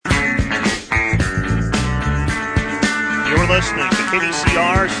listening to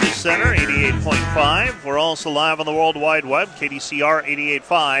KDCR Sioux Center 88.5. We're also live on the World Wide Web,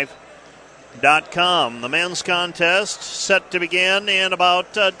 KDCR885.com. The men's contest set to begin in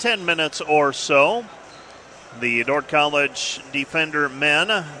about 10 minutes or so. The Dordt College Defender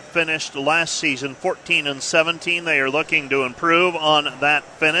men finished last season 14-17. They are looking to improve on that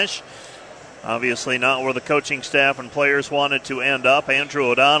finish. Obviously not where the coaching staff and players wanted to end up. Andrew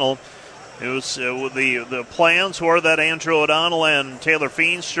O'Donnell, the plans were that Andrew O'Donnell and Taylor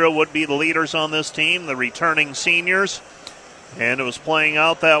Feenstra would be the leaders on this team, the returning seniors, and it was playing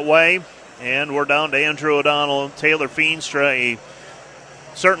out that way. And we're down to Andrew O'Donnell, Taylor Feenstra.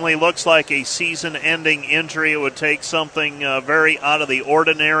 Certainly looks like a season-ending injury. It would take something very out of the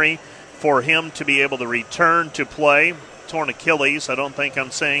ordinary for him to be able to return to play. Torn Achilles. I don't think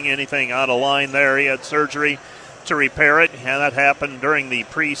I'm saying anything out of line there. He had surgery to repair it, and that happened during the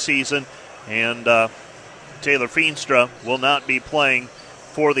preseason. And Taylor Feenstra will not be playing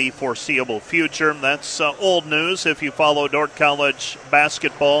for the foreseeable future. That's old news if you follow Dordt College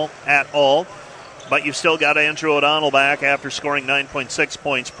basketball at all. But you've still got Andrew O'Donnell back after scoring 9.6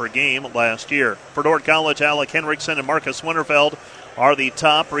 points per game last year. For Dordt College, Alec Henriksen and Marcus Winterfeld are the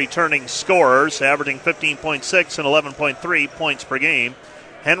top returning scorers, averaging 15.6 and 11.3 points per game.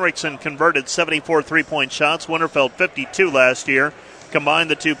 Henriksen converted 74 three-point shots, Winterfeld 52 last year. Combined,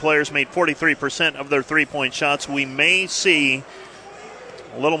 the two players made 43% of their three-point shots. We may see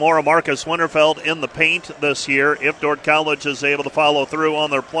a little more of Marcus Winterfeld in the paint this year if Dordt College is able to follow through on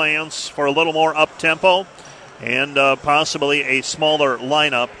their plans for a little more up-tempo and possibly a smaller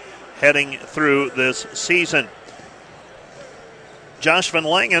lineup heading through this season. Josh Van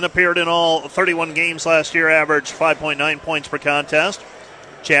Langen appeared in all 31 games last year, averaged 5.9 points per contest.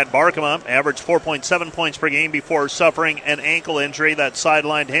 Chad Barkema averaged 4.7 points per game before suffering an ankle injury that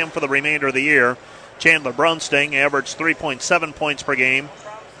sidelined him for the remainder of the year. Chandler Brunsting averaged 3.7 points per game.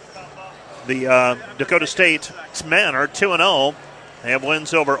 The Dakota State men are 2-0. They have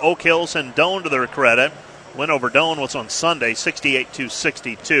wins over Oak Hills and Doane to their credit. Win over Doane was on Sunday,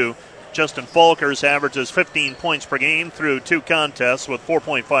 68-62. Justin Folkers averages 15 points per game through two contests with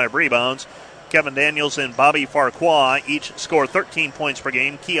 4.5 rebounds. Kevin Daniels and Bobby Farquhar each score 13 points per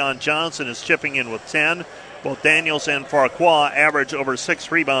game. Keon Johnson is chipping in with 10. Both Daniels and Farquhar average over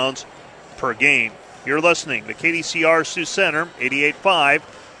 6 rebounds per game. You're listening to KDCR Sioux Center 88.5.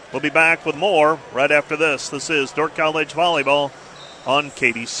 We'll be back with more right after this. This is Dordt College Volleyball on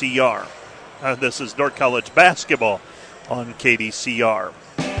KDCR. This is Dordt College Basketball on KDCR.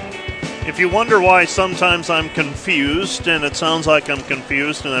 If you wonder why sometimes I'm confused, and it sounds like I'm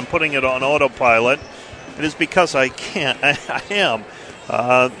confused and I'm putting it on autopilot, it is because I can't. I am.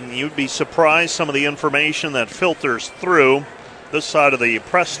 You'd be surprised some of the information that filters through this side of the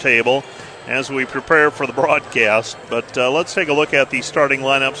press table as we prepare for the broadcast. But let's take a look at the starting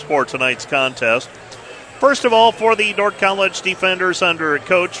lineups for tonight's contest. First of all, for the Dordt College Defenders under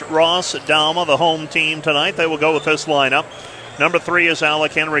Coach Ross Dalma, the home team tonight, they will go with this lineup. Number 3 is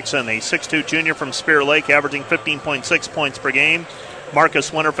Alec Henriksen, a 6'2 junior from Spear Lake, averaging 15.6 points per game.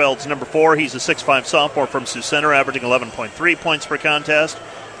 Marcus Winterfeld's number 4. He's a 6'5 sophomore from Sioux Center, averaging 11.3 points per contest.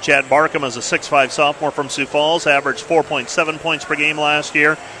 Chad Barkham is a 6'5 sophomore from Sioux Falls, averaged 4.7 points per game last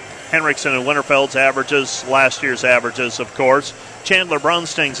year. Henriksen and Winterfeld's averages, last year's averages, of course. Chandler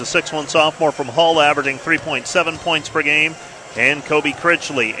Brunsting's a 6'1 sophomore from Hull, averaging 3.7 points per game. And Kobe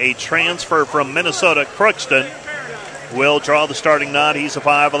Critchley, a transfer from Minnesota Crookston, will draw the starting nod. He's a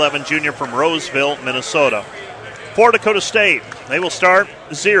 5'11 junior from Roseville, Minnesota. For Dakota State, they will start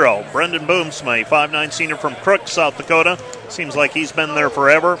 0. Brendan Boomsma, 5'9 senior from Crook, South Dakota. Seems like he's been there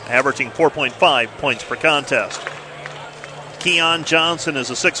forever, averaging 4.5 points per contest. Keon Johnson is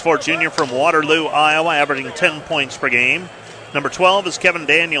a 6'4 junior from Waterloo, Iowa, averaging 10 points per game. Number 12 is Kevin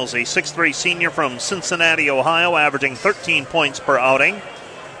Daniels, a 6'3 senior from Cincinnati, Ohio, averaging 13 points per outing.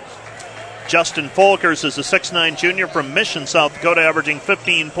 Justin Folkers is a 6'9 junior from Mission, South Dakota, averaging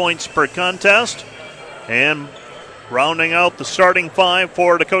 15 points per contest. And rounding out the starting 5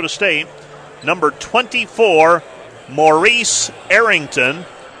 for Dakota State, number 24, Maurice Arrington.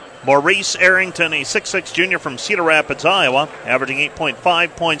 Maurice Arrington, a 6'6 junior from Cedar Rapids, Iowa, averaging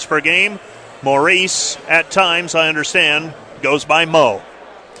 8.5 points per game. Maurice, at times, I understand, goes by Mo.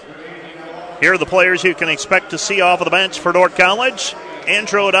 Here are the players you can expect to see off of the bench for Dordt College.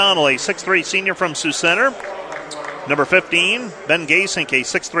 Andrew O'Donnell, a 6'3 senior from Sioux Center. Number 15, Ben Gasink, a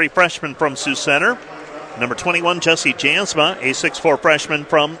 6'3 freshman from Sioux Center. Number 21, Jesse Jansma, a 6'4 freshman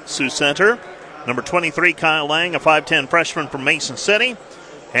from Sioux Center. Number 23, Kyle Lang, a 5'10 freshman from Mason City.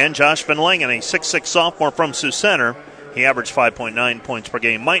 And Josh Van Langen, a 6'6 sophomore from Sioux Center. He averaged 5.9 points per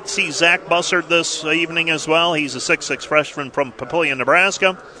game. Might see Zach Bussard this evening as well. He's a 6'6 freshman from Papillion,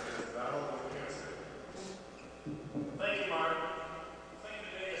 Nebraska.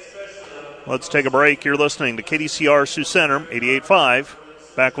 Let's take a break. You're listening to KDCR Sioux Center,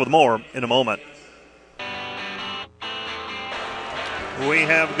 88.5. Back with more in a moment. We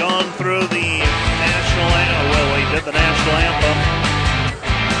have gone through the national anthem. Well, we did the national anthem.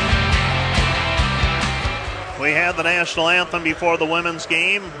 We had the national anthem before the women's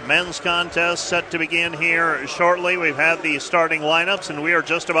game. Men's contest set to begin here shortly. We've had the starting lineups, and we are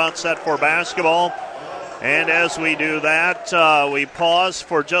just about set for basketball. And as we do that, we pause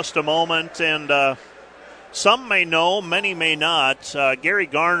for just a moment, and some may know, many may not. Gary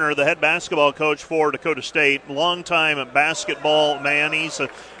Garner, the head basketball coach for Dakota State, longtime basketball man. He's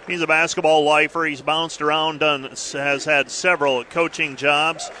a basketball lifer. He's bounced around, has had several coaching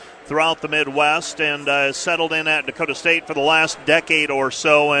jobs throughout the Midwest, and has settled in at Dakota State for the last decade or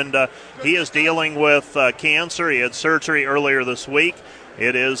so, and he is dealing with cancer. He had surgery earlier this week.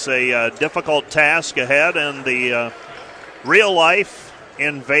 It is a difficult task ahead, and the real life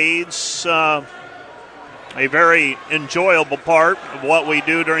invades a very enjoyable part of what we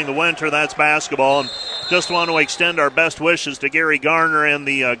do during the winter. That's basketball, and just want to extend our best wishes to Gary Garner and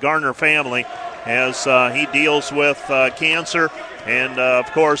the Garner family as he deals with cancer, and of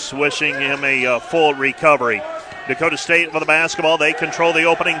course wishing him a full recovery. Dakota State with the basketball. They control the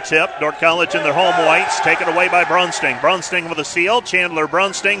opening tip. Dordt College in their home whites. Taken away by Brunsting. Brunsting with a steal. Chandler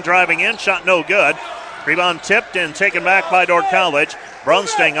Brunsting driving in. Shot no good. Rebound tipped and taken back by Dordt College.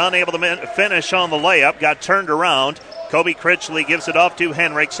 Brunsting unable to finish on the layup. Got turned around. Kobe Critchley gives it off to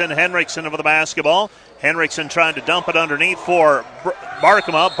Henriksen. Henriksen with the basketball. Henriksen trying to dump it underneath for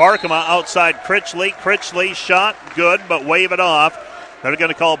Barkema. Barkema outside Critchley. Critchley shot good, but wave it off. They're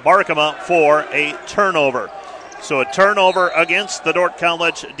going to call Barkema for a turnover. So a turnover against the Dordt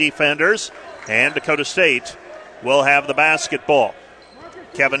College defenders, and Dakota State will have the basketball.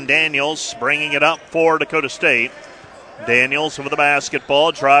 Kevin Daniels bringing it up for Dakota State. Daniels with the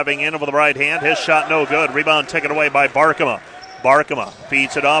basketball, driving in with the right hand. His shot no good. Rebound taken away by Barkema. Barkema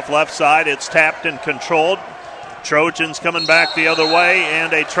feeds it off left side. It's tapped and controlled. Trojans coming back the other way,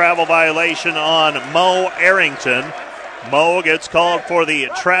 and a travel violation on Mo Arrington. Mo gets called for the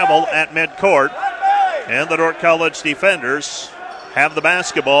travel at midcourt. And the Dordt College defenders have the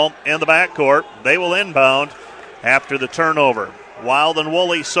basketball in the backcourt. They will inbound after the turnover. Wild and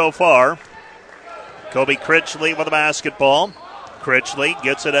woolly so far. Kobe Critchley with the basketball. Critchley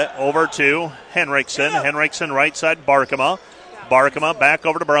gets it over to Henriksen. Henriksen right side Barkema. Barkema back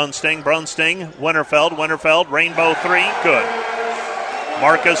over to Brunsting. Brunsting, Winterfeld. Winterfeld, rainbow three, good.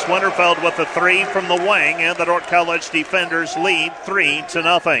 Marcus Winterfeld with the three from the wing, and the Dordt College defenders lead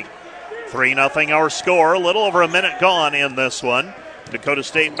 3-0. 3-0 our score. A little over a minute gone in this one. Dakota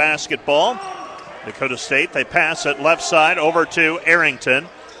State basketball. Dakota State, they pass it left side over to Arrington.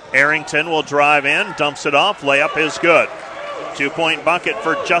 Arrington will drive in, dumps it off. Layup is good. 2-point bucket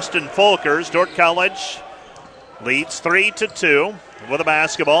for Justin Folkers. Dordt College leads 3-2 with a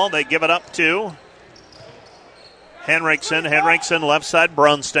basketball. They give it up to Henriksen. Henriksen left side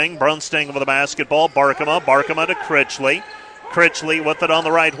Brunsting. Brunsting with the basketball. Barkema. Barkema to Critchley. Critchley with it on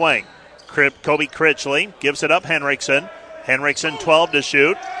the right wing. Kobe Critchley gives it up Henriksen. Henriksen 12 to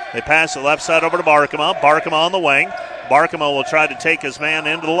shoot. They pass it left side over to Barkema. Barkema on the wing. Barkema will try to take his man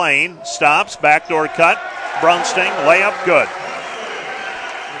into the lane. Stops. Backdoor cut. Brunsting. Layup good.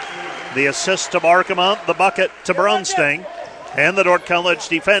 The assist to Barkema. The bucket to Brunsting. And the Dordt College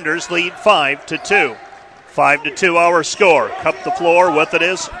defenders lead 5-2. 5-2 our score. Cup the floor with it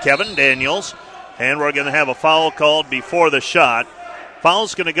is Kevin Daniels. And we're going to have a foul called before the shot.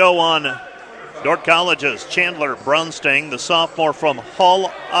 Foul's going to go on Dordt College's Chandler Brunsting, the sophomore from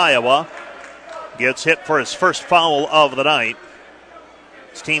Hull, Iowa. Gets hit for his first foul of the night.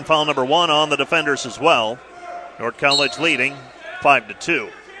 It's team foul number 1 on the defenders as well. Dordt College leading 5-2.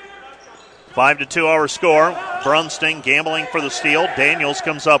 5-2 our score. Brunsting gambling for the steal. Daniels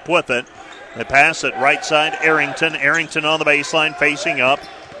comes up with it. They pass it right side Arrington. Arrington on the baseline facing up.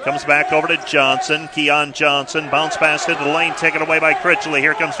 Comes back over to Johnson. Keon Johnson. Bounce pass into the lane. Taken away by Critchley.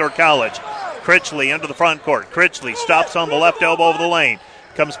 Here comes Dordt College. Critchley into the front court. Critchley stops on the left elbow of the lane.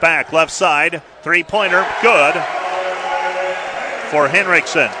 Comes back left side. Three-pointer. Good for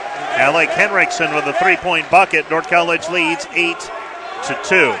Henriksen. Alec Henriksen with a three-point bucket. Dordt College leads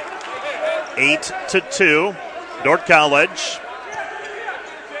 8-2. 8-2. Dordt College.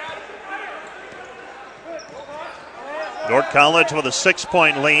 Dordt College with a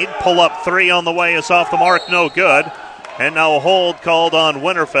 6-point lead. Pull up three on the way is off the mark, no good. And now a hold called on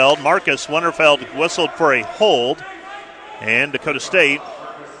Winterfeld. Marcus Winterfeld whistled for a hold. And Dakota State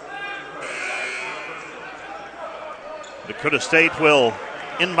will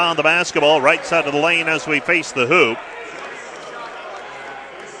inbound the basketball right side of the lane as we face the hoop.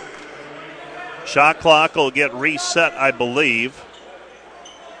 Shot clock will get reset, I believe.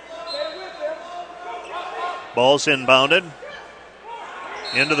 Ball's inbounded.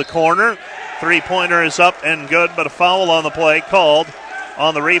 Into the corner. Three-pointer is up and good, but a foul on the play called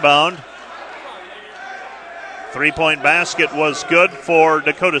on the rebound. Three-point basket was good for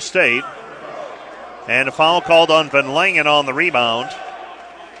Dakota State. And a foul called on Van Langen on the rebound.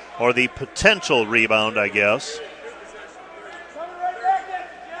 Or the potential rebound, I guess.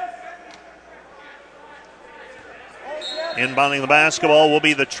 Inbounding the basketball will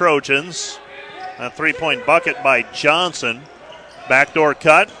be the Trojans. A three-point bucket by Johnson. Backdoor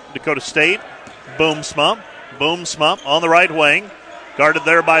cut. Dakota State. Boomsma. Boomsma on the right wing. Guarded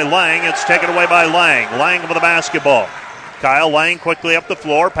there by Lang. It's taken away by Lang. Lang with the basketball. Kyle Lang quickly up the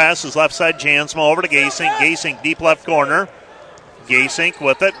floor. Passes left side. Jansma over to Gasink. Gasink deep left corner. Gasink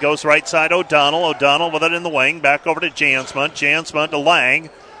with it. Goes right side O'Donnell. O'Donnell with it in the wing. Back over to Jansma. Jansma to Lang.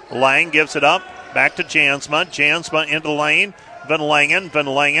 Lang gives it up. Back to Jansma. Jansma into the lane. Van Langen. Van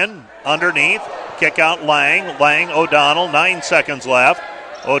Langen underneath. Kick out Lang. Lang, O'Donnell. 9 seconds left.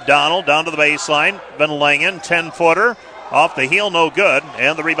 O'Donnell down to the baseline. Van Langen, 10-footer. Off the heel, no good.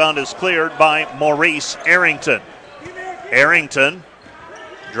 And the rebound is cleared by Maurice Arrington. Arrington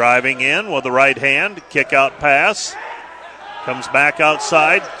driving in with the right hand. Kick out pass. Comes back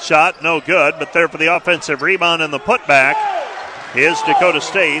outside. Shot, no good. But there for the offensive rebound and the putback is Dakota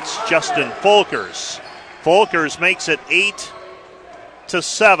State's Justin Folkers. Folkers makes it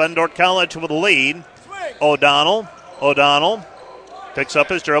 8-7. Dordt College with the lead. O'Donnell picks up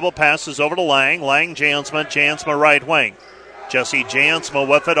his dribble, passes over to Lang. Lang, Jansma right wing. Jesse Jansma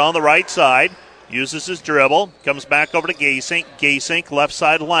with it on the right side. Uses his dribble. Comes back over to Gasink. Gasink, left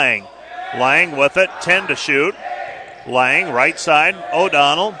side, Lang. Lang with it, 10 to shoot. Lang, right side,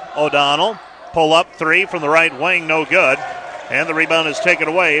 O'Donnell. Pull up three from the right wing, no good. And the rebound is taken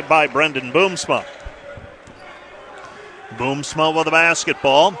away by Brendan Boomsma. Boomsma with the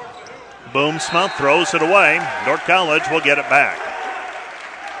basketball. Boomsma throws it away. Dordt College will get it back.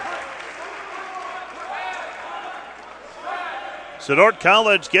 So Dordt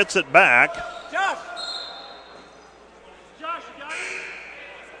College gets it back.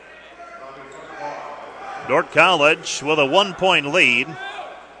 Dordt College with a 1-point lead.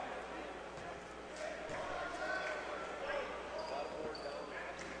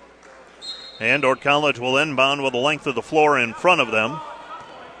 And Dordt College will inbound with the length of the floor in front of them.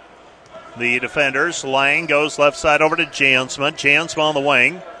 The defenders, Lang goes left side over to Jansma. Jansma on the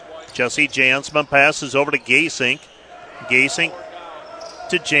wing. Jesse Jansma passes over to Gasink. Gasink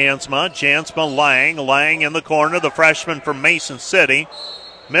to Jansma. Jansma, Lang. Lang in the corner, the freshman from Mason City.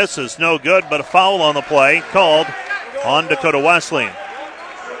 Misses, no good, but a foul on the play called on Dakota Wesleyan.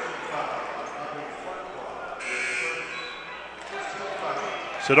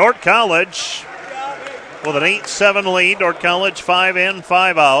 So Dordt College with an 8-7 lead. Dordt College 5 in,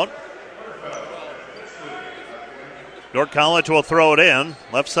 5 out. Dordt College will throw it in.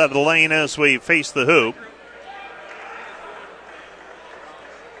 Left side of the lane as we face the hoop.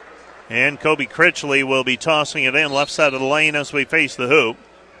 And Kobe Critchley will be tossing it in left side of the lane as we face the hoop.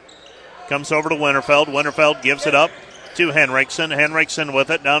 Comes over to Winterfeld. Winterfeld gives it up to Henriksen. Henriksen with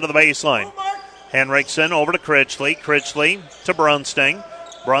it down to the baseline. Henriksen over to Critchley. Critchley to Brunsting.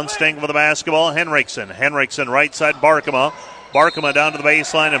 Brunsting with the basketball. Henriksen. Henriksen right side Barkema. Barkema down to the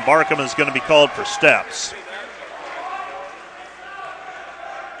baseline, and Barkema is going to be called for steps.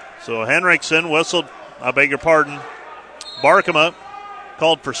 So Henriksen whistled, Barkema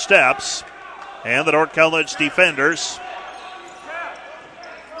called for steps. And the Dordt College defenders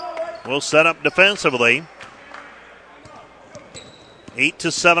will set up defensively.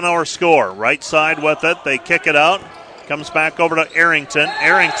 8-7 our score. Right side with it. They kick it out. Comes back over to Arrington.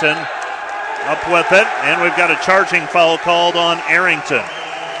 Arrington up with it. And we've got a charging foul called on Arrington.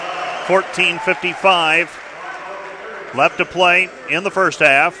 14:55 left to play in the first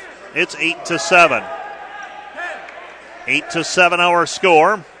half. It's 8-7. 8-7 our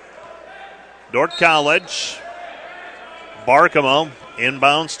score. Dordt College. Barkema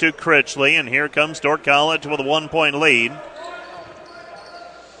inbounds to Critchley, and here comes Dordt College with a 1-point lead.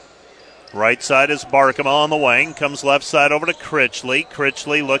 Right side is Barkema on the wing. Comes left side over to Critchley.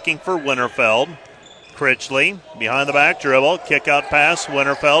 Critchley looking for Winterfeld. Critchley behind the back dribble. Kick out pass.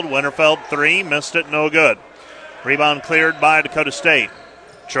 Winterfeld. Winterfeld three. Missed it. No good. Rebound cleared by Dakota State.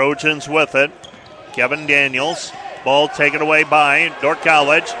 Trojans with it. Kevin Daniels. Ball taken away by Dordt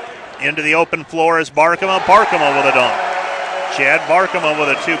College. Into the open floor is Barkema. Barkema with a dunk. Chad Barkema with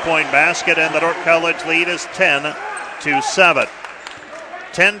a 2-point basket, and the Dordt College lead is 10-7.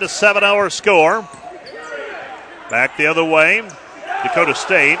 10-7 our score. Back the other way, Dakota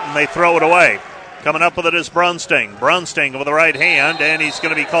State, and they throw it away. Coming up with it is Brunsting. Brunsting with the right hand, and he's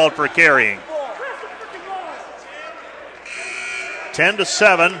going to be called for carrying.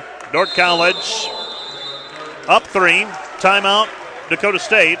 10-7, Dordt College up 3. Timeout, Dakota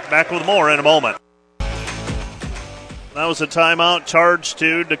State. Back with more in a moment. That was a timeout charged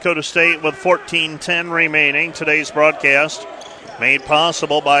to Dakota State with 14:10 remaining. Today's broadcast made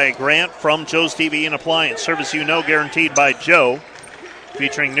possible by a grant from Joe's TV and Appliance. Service you know, guaranteed by Joe.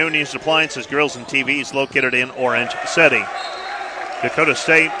 Featuring new news appliances, grills, and TVs located in Orange City. Dakota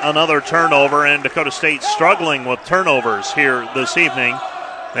State, another turnover, and Dakota State struggling with turnovers here this evening.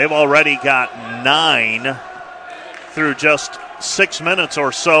 They've already got 9 through just 6 minutes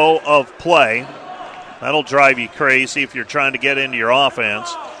or so of play. That'll drive you crazy if you're trying to get into your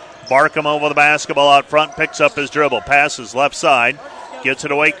offense. Barkham over the basketball out front, picks up his dribble, passes left side, gets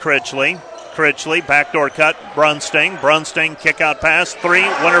it away Critchley. Critchley, backdoor cut, Brunsting. Brunsting, kick out pass, 3,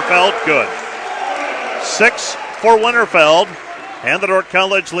 Winterfeld, good. 6 for Winterfeld, and the Dordt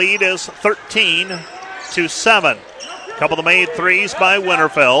College lead is 13-7. A couple of made threes by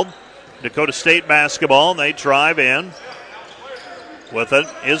Winterfeld. Dakota State basketball, and they drive in. With it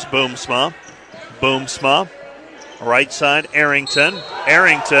is Boomsma. Boomsma. Right side, Arrington.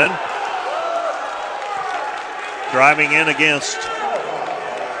 Arrington driving in against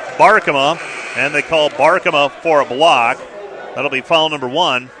Barkema, and they call Barkema for a block. That'll be foul number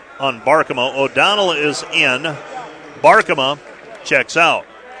 1 on Barkema. O'Donnell is in. Barkema checks out.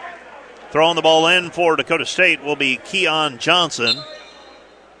 Throwing the ball in for Dakota State will be Keon Johnson.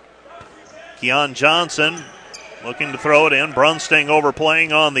 Keon Johnson looking to throw it in. Brunsting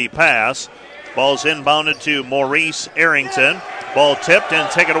overplaying on the pass. Ball's inbounded to Maurice Arrington. Ball tipped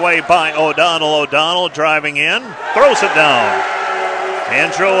and taken away by O'Donnell. O'Donnell driving in, throws it down.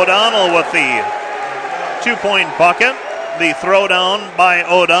 Andrew O'Donnell with the 2-point bucket. The throwdown by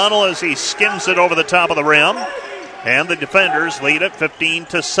O'Donnell as he skims it over the top of the rim. And the defenders lead it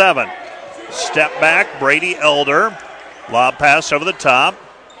 15-7. Step back, Brady Elder. Lob pass over the top.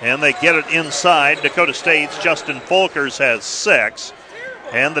 And they get it inside. Dakota State's Justin Folkers has 6.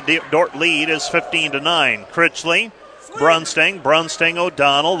 And the Dordt lead is 15-9. Critchley, Brunsting,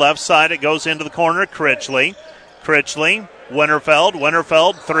 O'Donnell. Left side, it goes into the corner. Critchley,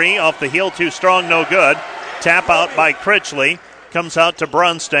 Winterfeld, 3 off the heel, too strong, no good. Tap out by Critchley. Comes out to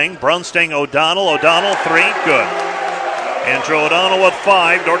Brunsting, O'Donnell, 3, good. Andrew O'Donnell with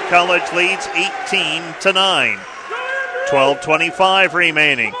 5. Dordt College leads 18-9. 12:25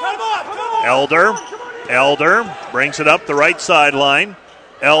 remaining. Elder brings it up the right sideline.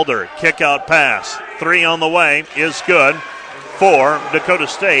 Elder, kick out pass. 3 on the way is good for Dakota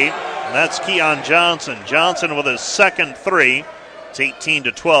State. And that's Keon Johnson. Johnson with his second 3. It's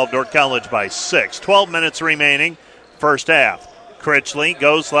 18-12. Dordt College by 6. 12 minutes remaining. First half. Critchley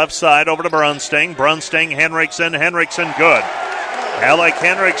goes left side over to Brunsting. Henriksen, good. Alec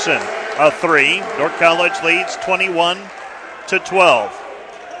Henriksen, a 3. Dordt College leads 21-12.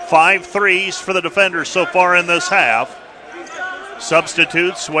 5 threes for the defenders so far in this half.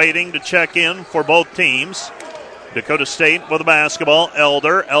 Substitutes waiting to check in for both teams. Dakota State with the basketball.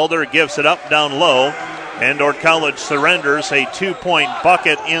 Elder gives it up down low. And Dordt College surrenders a 2-point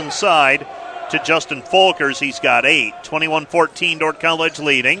bucket inside to Justin Folkers. He's got 8. 21-14, Dordt College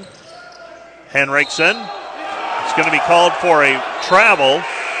leading. Henriksen. It's going to be called for a travel.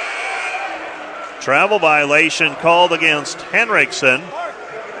 Travel violation called against Henriksen.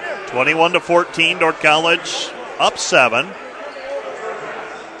 21-14, Dordt College up 7.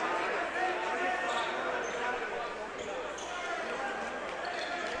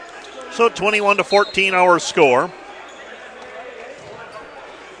 So 21-14 our score.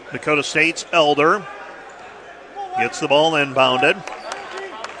 Dakota State's Elder gets the ball inbounded.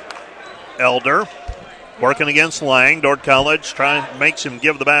 Elder working against Lang. Dordt College makes him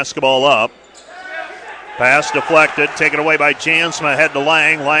give the basketball up. Pass deflected, taken away by Jansma, head to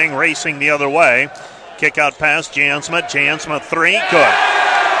Lang. Lang racing the other way. Kick out pass, Jansma, 3, good.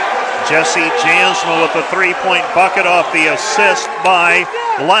 Jesse Jansma with the 3-point bucket off the assist by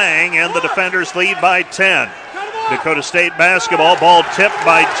Lang, and the defenders lead by 10. Dakota State basketball, ball tipped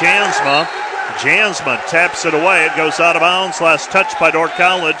by Jansma. Jansma taps it away. It goes out of bounds. Last touch by Dordt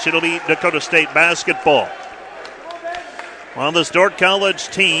College. It'll be Dakota State basketball. Well, this Dordt College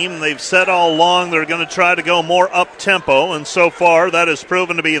team, they've said all along they're going to try to go more up-tempo, and so far that has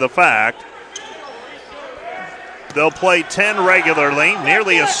proven to be the fact. They'll play 10 regularly,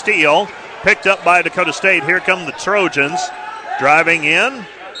 nearly a steal. Picked up by Dakota State. Here come the Trojans. Driving in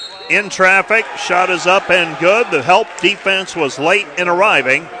traffic, shot is up and good. The help defense was late in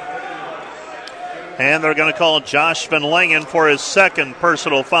arriving. And they're going to call Josh Van Langen for his second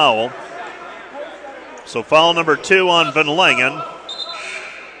personal foul. So foul number 2 on Van Langen.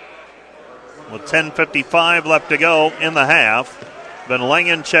 With 10:55 left to go in the half. Van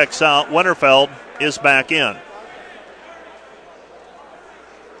Langen checks out. Winterfeld is back in.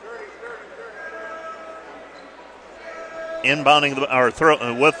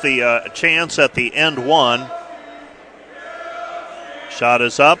 Inbounding with the chance at the end one. Shot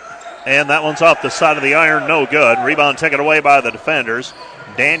is up, and that one's off the side of the iron, no good. Rebound taken away by the defenders.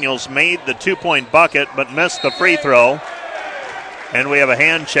 Daniels made the 2-point bucket, but missed the free throw. And we have a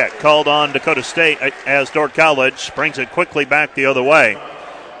hand check called on Dakota State as Dordt College brings it quickly back the other way.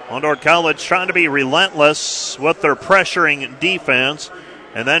 Dordt College trying to be relentless with their pressuring defense,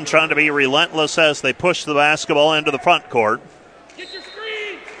 and then trying to be relentless as they push the basketball into the front court.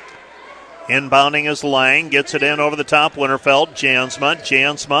 Inbounding is Lang. Gets it in over the top. Winterfeld.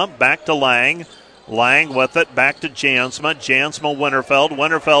 Jansma back to Lang. Lang with it. Back to Jansma. Winterfeld.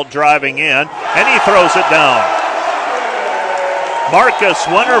 Winterfeld driving in. And he throws it down. Marcus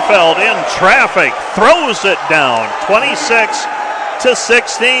Winterfeld in traffic. Throws it down.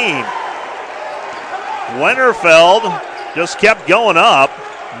 26-16. Winterfeld just kept going up.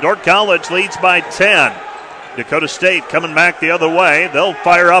 Dordt College leads by 10. Dakota State coming back the other way. They'll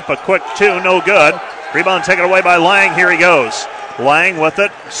fire up a quick 2, no good. Rebound taken away by Lang. Here he goes. Lang with it,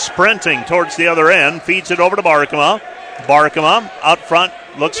 sprinting towards the other end. Feeds it over to Barkema. Barkema out front,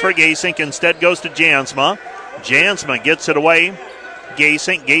 looks for Gasink. Instead goes to Jansma. Jansma gets it away.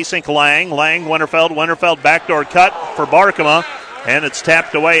 Gasink, Lang, Winterfeld, backdoor cut for Barkema. And it's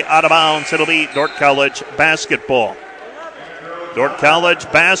tapped away out of bounds. It'll be Dordt College basketball. Dordt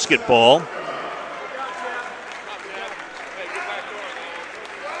College basketball.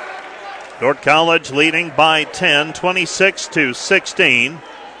 Dordt College leading by 10, 26-16.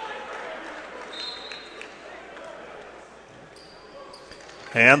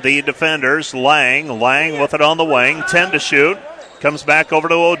 And the defenders, Lang with it on the wing, 10 to shoot. Comes back over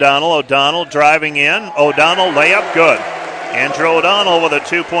to O'Donnell. O'Donnell driving in. O'Donnell layup good. Andrew O'Donnell with a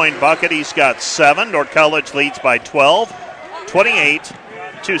 2-point bucket. He's got 7. Dordt College leads by 12,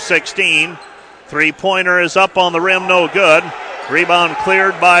 28-16. Three-pointer is up on the rim, no good. Rebound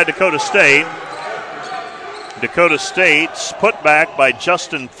cleared by Dakota State. Dakota State's put back by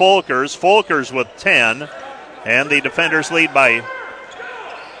Justin Folkers. Folkers with 10. And the defenders lead by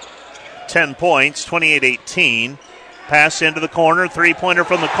 10 points, 28-18. Pass into the corner. Three-pointer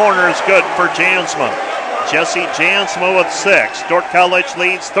from the corner is good for Jansma. Jesse Jansma with 6. Dordt College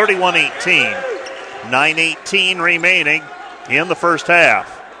leads 31-18. 9:18 remaining in the first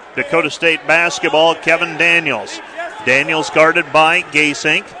half. Dakota State basketball, Kevin Daniels. Daniels guarded by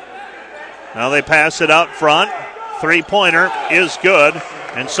Gasink. Now they pass it out front. Three-pointer is good.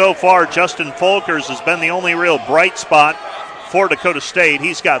 And so far, Justin Folkers has been the only real bright spot for Dakota State.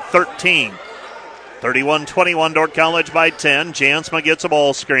 He's got 13. 31-21, Dordt College by 10. Jansma gets a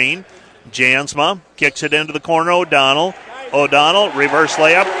ball screen. Jansma kicks it into the corner. O'Donnell, reverse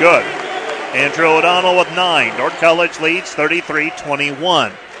layup, good. Andrew O'Donnell with 9. Dordt College leads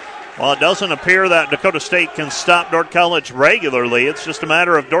 33-21. Well, it doesn't appear that Dakota State can stop Dordt College regularly. It's just a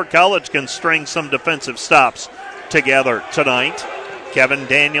matter of Dordt College can string some defensive stops together tonight. Kevin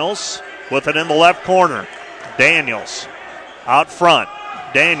Daniels with it in the left corner. Daniels out front.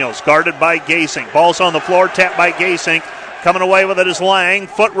 Daniels guarded by Gasink. Ball's on the floor, tapped by Gasink. Coming away with it is Lang.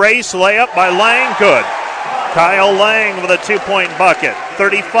 Foot race, layup by Lang, good. Kyle Lang with a 2-point bucket.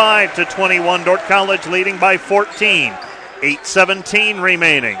 35-21, Dordt College leading by 14. 8:17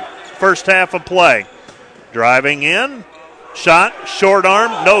 remaining. First half of play. Driving in. Shot, short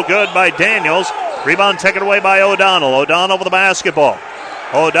arm, no good by Daniels. Rebound taken away by O'Donnell. O'Donnell with the basketball.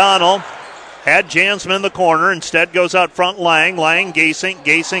 O'Donnell had Jansma in the corner. Instead goes out front, Lang,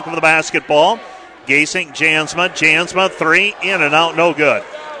 Gasink with the basketball. Gasink, Jansma, 3, in and out, no good.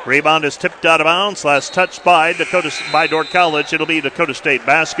 Rebound is tipped out of bounds. Last touch by Dordt College. It'll be Dakota State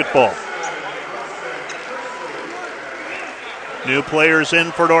basketball. New players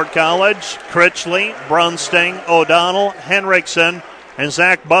in for Dordt College. Critchley, Brunsting, O'Donnell, Henriksen, and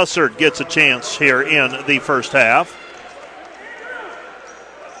Zach Bussard gets a chance here in the first half.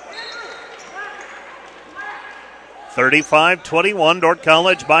 (35-21), Dordt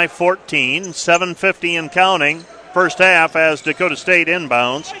College by 14. 7:50 and counting. First half as Dakota State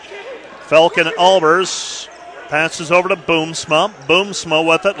inbounds. Falcon Albers passes over to Boomsma. Boomsma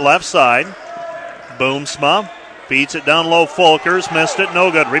with it, left side. Boomsma feeds it down low. Folkers missed it,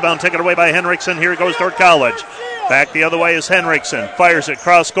 no good. Rebound taken away by Henriksen. Here goes Dordt College. Back the other way is Henriksen. Fires it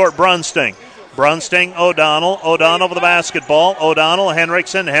cross court. Brunsting. Brunsting, O'Donnell. O'Donnell with the basketball. O'Donnell,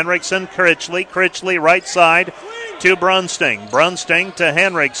 Henriksen. Henriksen, Critchley. Critchley right side to Brunsting. Brunsting to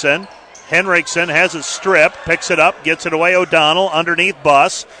Henriksen. Henriksen has it stripped. Picks it up. Gets it away. O'Donnell underneath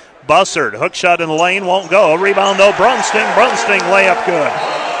Buss. Bussard. Hook shot in the lane. Won't go. Rebound though. Brunsting. Brunsting layup good.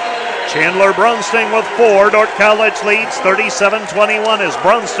 Chandler Brunsting with 4. Dordt College leads 37-21 as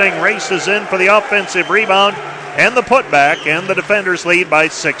Brunsting races in for the offensive rebound and the putback, and the defenders lead by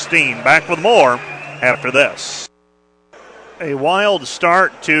 16. Back with more after this. A wild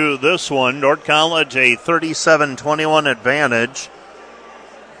start to this one. Dordt College a 37-21 advantage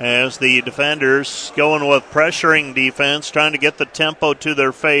as the defenders going with pressuring defense, trying to get the tempo to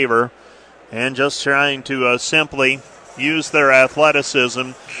their favor and just trying to simply use their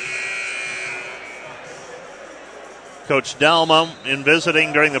athleticism. Coach Dalma, in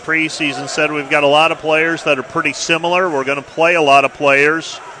visiting during the preseason, said we've got a lot of players that are pretty similar. We're going to play a lot of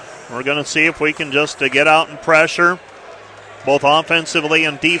players. We're going to see if we can just get out and pressure, both offensively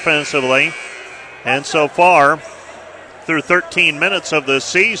and defensively. And so far, through 13 minutes of this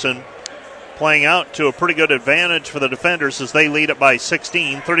season, playing out to a pretty good advantage for the defenders as they lead it by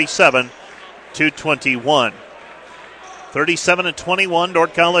 16, 37-21. 37-21,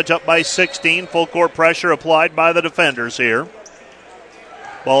 Dordt College up by 16. Full court pressure applied by the defenders here.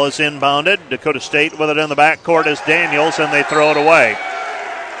 Ball is inbounded. Dakota State with it in the backcourt is Daniels, and they throw it away.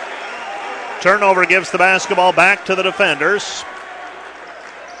 Turnover gives the basketball back to the defenders.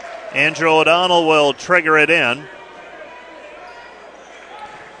 Andrew O'Donnell will trigger it in.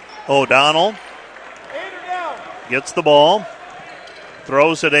 O'Donnell gets the ball,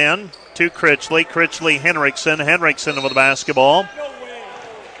 throws it in to Critchley. Critchley, Henriksen. Henriksen with the basketball.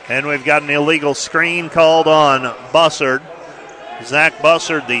 And we've got an illegal screen called on Bussard. Zach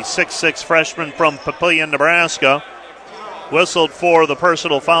Bussard, the 6'6 freshman from Papillion, Nebraska, whistled for the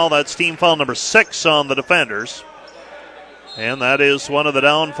personal foul. That's team foul number 6 on the defenders. And that is one of the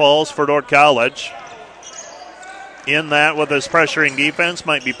downfalls for Dordt College. In that, with this pressuring defense,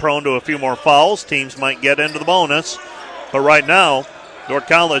 might be prone to a few more fouls. Teams might get into the bonus. But right now, Dordt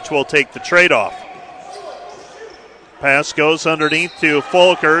College will take the trade-off. Pass goes underneath to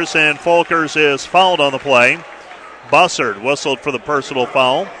Folkers, and Folkers is fouled on the play. Bussard whistled for the personal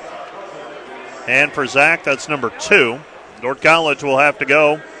foul. And for Zach, that's number 2. Dordt College will have to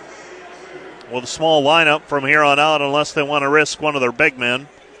go with a small lineup from here on out unless they want to risk one of their big men,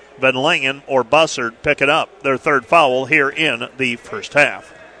 Van Langen or Bussard, picking up their 3rd foul here in the first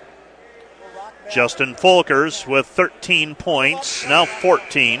half. Justin Folkers with 13 points, now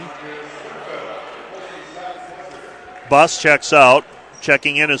 14. Buss checks out.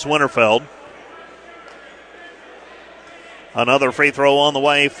 Checking in is Winterfeld. Another free throw on the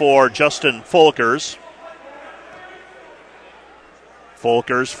way for Justin Folkers.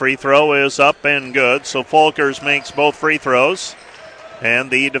 Folkers' free throw is up and good, so Folkers makes both free throws. And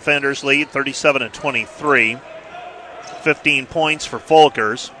the defenders lead 37-23. 15 points for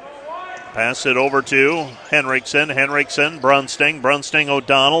Folkers. Pass it over to Henriksen. Henriksen, Brunsting. Brunsting,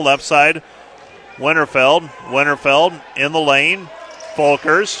 O'Donnell. Left side, Winterfeld. Winterfeld in the lane.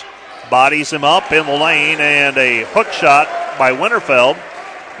 Folkers bodies him up in the lane, and a hook shot by Winterfeld.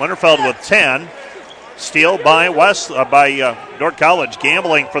 Winterfeld with 10. Steal by Dordt College,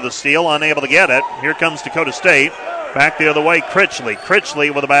 gambling for the steal, unable to get it. Here comes Dakota State. Back the other way, Critchley.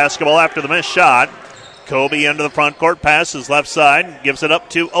 Critchley with the basketball after the missed shot. Kobe into the front court, passes left side, gives it up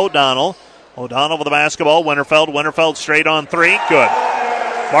to O'Donnell. O'Donnell with the basketball. Winterfeld straight on 3. Good.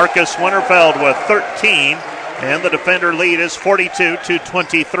 Marcus Winterfeld with 13, and the defender lead is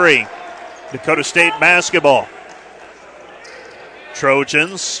 42-23. Dakota State basketball.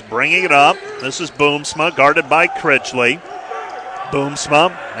 Trojans bringing it up. This is Boomsma, guarded by Critchley.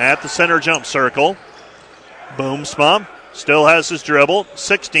 Boomsma at the center jump circle. Boomsma still has his dribble.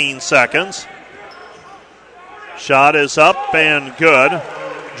 16 seconds. Shot is up and good.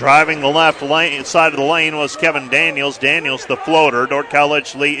 Driving the left lane, side of the lane was Kevin Daniels. Daniels the floater. Dordt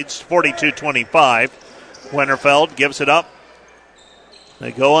College leads 42-25. Winterfeld gives it up.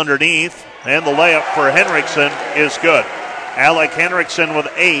 They go underneath, and the layup for Henriksen is good. Alec Henriksen with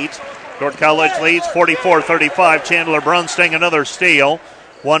 8. Dordt College leads 44-35. Chandler Brunsting another steal.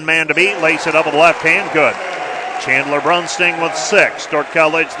 One man to beat, lays it up with the left hand, good. Chandler Brunsting with 6. Dordt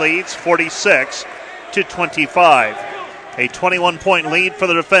College leads 46-25. A 21-point lead for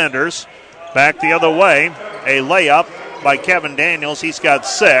the defenders. Back the other way, a layup by Kevin Daniels. He's got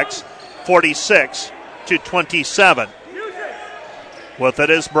 6. 46-27. With it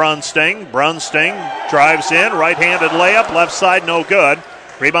is Brunsting. Brunsting drives in, right-handed layup, left side no good.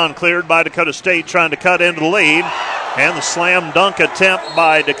 Rebound cleared by Dakota State, trying to cut into the lead. And the slam dunk attempt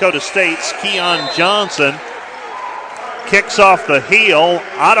by Dakota State's Keon Johnson. Kicks off the heel,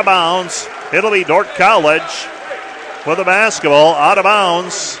 out of bounds. It'll be Dordt College with the basketball, out of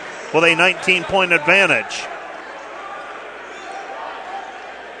bounds with a 19-point advantage.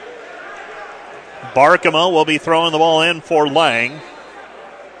 Barkema will be throwing the ball in for Lang.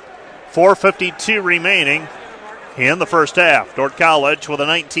 4:52 remaining in the first half. Dordt College with a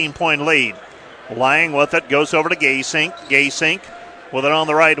 19-point lead. Lang with it, goes over to Gasink. Gasink with it on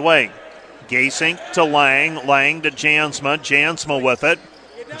the right wing. Gasink to Lang. Lang to Jansma. Jansma with it.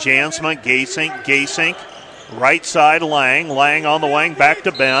 Jansma, Gasink, Gasink. Right side, Lang. Lang on the wing, back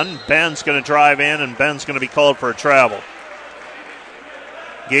to Ben. Ben's going to drive in, and Ben's going to be called for a travel.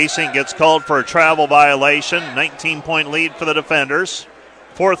 Gasink gets called for a travel violation. 19-point lead for the defenders.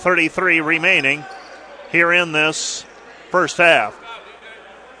 4:33 remaining here in this first half.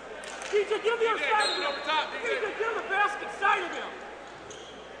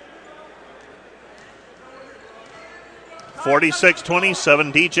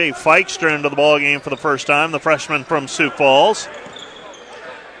 46-27, DJ Feikstra into the ballgame for the first time, the freshman from Sioux Falls.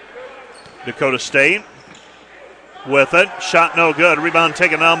 Dakota State with it. Shot no good. Rebound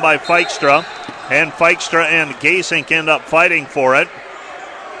taken down by Feikstra. And Feikstra and Gasink end up fighting for it.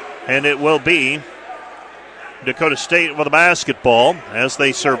 And it will be Dakota State with a basketball as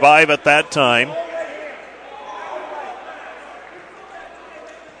they survive at that time.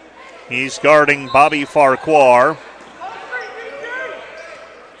 He's guarding Bobby Farquhar.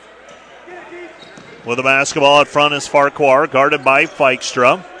 With the basketball out front is Farquhar, guarded by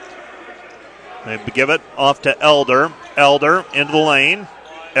Feikstra. They give it off to Elder. Elder into the lane.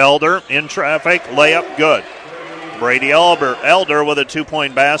 Elder in traffic. Layup good. Brady Elder with a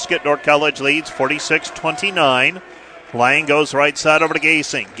 2-point basket. Dordt College leads 46-29. Lang goes right side over to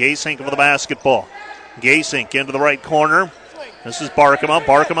Gasink. Gasink with the basketball. Gasink into the right corner. This is Barkema.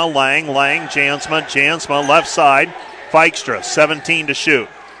 Barkema, Lang, Jansma. Jansma left side. Feikstra, 17 to shoot.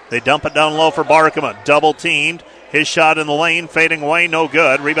 They dump it down low for Barkema. Double teamed. His shot in the lane, fading away, no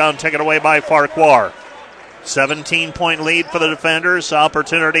good. Rebound taken away by Farquhar. 17-point lead for the defenders.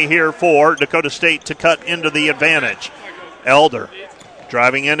 Opportunity here for Dakota State to cut into the advantage. Elder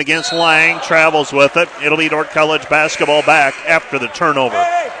driving in against Lang, travels with it. It'll be Dordt College basketball back after the turnover.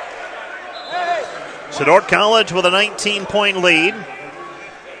 So Dordt College with a 19-point lead.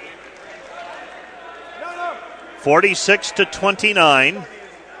 46-29.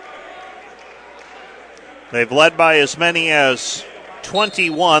 They've led by as many as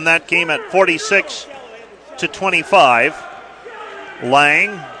 21. That came at 46-25.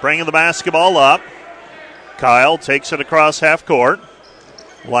 Lang bringing the basketball up. Kyle takes it across half court.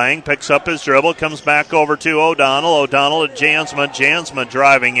 Lang picks up his dribble, comes back over to O'Donnell. O'Donnell to Jansma. Jansma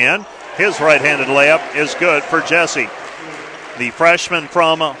driving in. His right-handed layup is good for Jesse. The freshman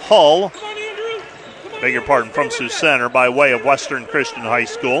from Hull, from Sioux Center by way of Western Christian High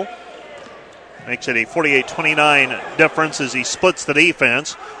School. Makes it a 48-29 difference as he splits the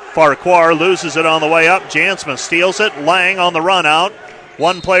defense. Farquhar loses it on the way up. Jansma steals it. Lang on the run out.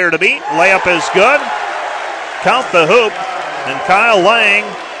 One player to beat. Layup is good. Count the hoop. And Kyle Lang,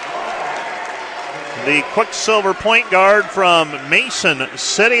 the Quicksilver point guard from Mason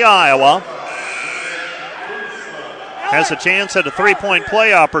City, Iowa, has a chance at a three-point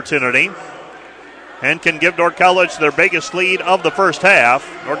play opportunity and can give Dordt College their biggest lead of the first half.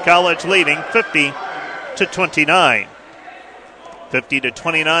 Dordt College leading 50-29.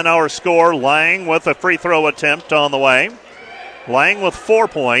 50-29 our score. Lang with a free throw attempt on the way. Lang with 4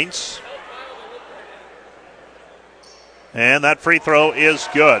 points. And that free throw is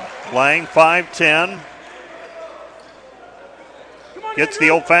good. Lang 5-10. Gets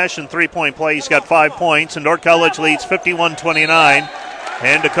the old-fashioned three-point play. He's got 5 points, and Dordt College leads 51-29.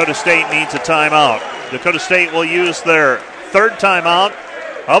 And Dakota State needs a timeout. Dakota State will use their third timeout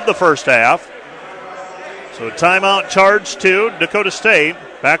of the first half. So timeout charge to Dakota State.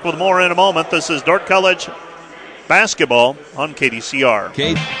 Back with more in a moment. This is Dordt College basketball on KDCR.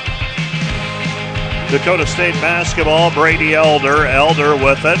 Dakota State basketball, Brady Elder. Elder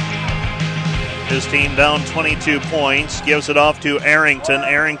with it. His team down 22 points. Gives it off to Arrington.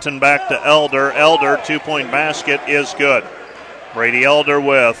 Arrington back to Elder. Elder, 2-point basket is good. Brady Elder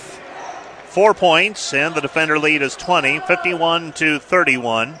with 4 points, and the defender lead is 20,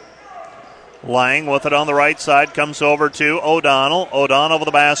 51-31. Lang with it on the right side, comes over to O'Donnell. O'Donnell with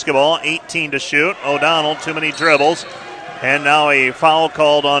the basketball, 18 to shoot. O'Donnell, too many dribbles, and now a foul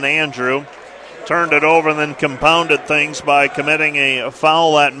called on Andrew. Turned it over and then compounded things by committing a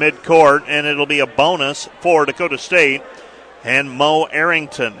foul at midcourt, and it'll be a bonus for Dakota State and Mo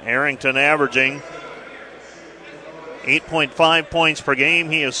Arrington. Arrington averaging 8.5 points per game.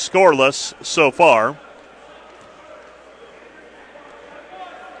 He is scoreless so far.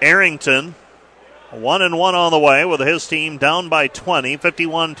 Arrington 1-1 on the way with his team down by 20,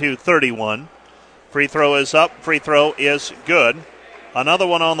 51-31. Free throw is up. Free throw is good. Another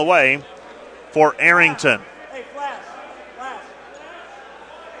one on the way for Arrington.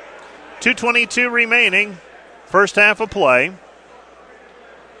 2:22 remaining. First half of play.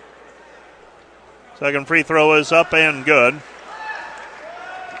 Second free throw is up and good.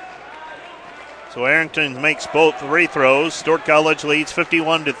 So Arrington makes both free throws. Dordt College leads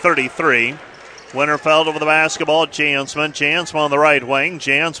 51-33. Winterfeld over the basketball. Jansma. Jansma on the right wing.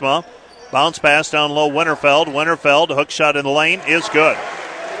 Jansma. Bounce pass down low. Winterfeld. Winterfeld. Hook shot in the lane is good.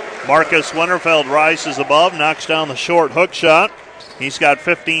 Marcus Winterfeld rises above. Knocks down the short hook shot. He's got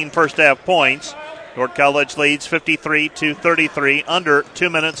 15 first half points. Dordt College leads 53-33. Under 2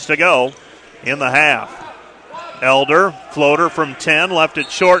 minutes to go in the half. Elder, floater from 10, left it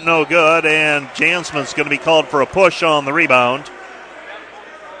short, no good, and Jansman's going to be called for a push on the rebound.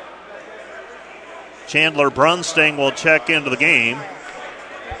 Chandler Brunsting will check into the game.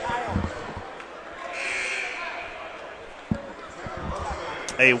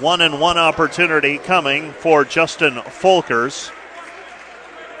 A 1-and-1 opportunity coming for Justin Folkers.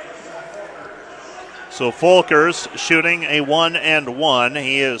 So Folkers shooting a 1-and-1.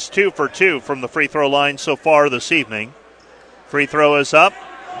 He is 2 for 2 from the free throw line so far this evening. Free throw is up.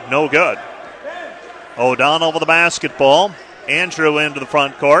 No good. O'Donnell with the basketball. Andrew into the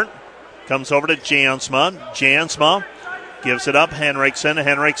front court. Comes over to Jansma. Jansma gives it up. Henriksen.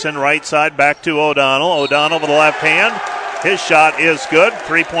 Henriksen right side back to O'Donnell. O'Donnell with the left hand. His shot is good.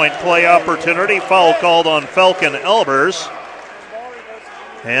 3-point play opportunity. Foul called on Falcon Elbers.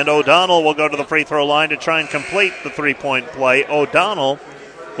 And O'Donnell will go to the free throw line to try and complete the 3-point play. O'Donnell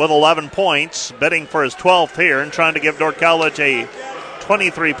with 11 points, bidding for his 12th here and trying to give Dordt College a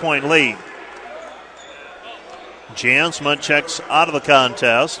 23-point lead. Jansma checks out of the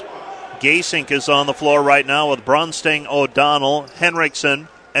contest. Gasink is on the floor right now with Brunsting, O'Donnell, Henriksen,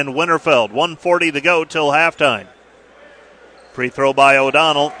 and Winterfeld. 1:40 to go till halftime. Free throw by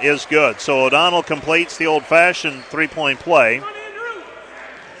O'Donnell is good. So O'Donnell completes the old-fashioned 3-point play.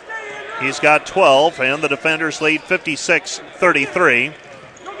 He's got 12, and the defenders lead 56-33.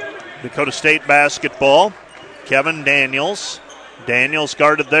 Dakota State basketball. Kevin Daniels. Daniels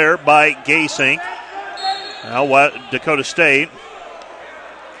guarded there by Gasink. Now Dakota State.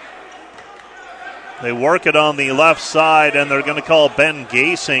 They work it on the left side, and they're going to call Ben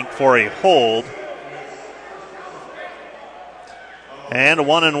Gasink for a hold. And a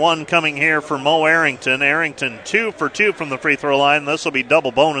 1-and-1 coming here for Mo Arrington. Arrington 2 for 2 from the free throw line. This will be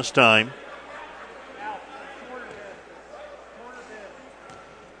double bonus time.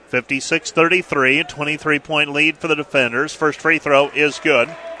 56-33, a 23-point lead for the defenders. First free throw is good.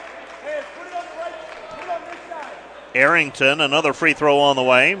 Arrington, another free throw on the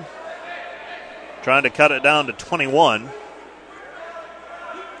way. Trying to cut it down to 21.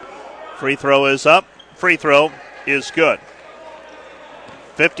 Free throw is up. Free throw is good.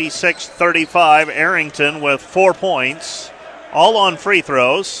 56-35, Arrington with 4 points, all on free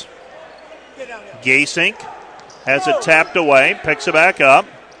throws. Gasink has it tapped away, picks it back up.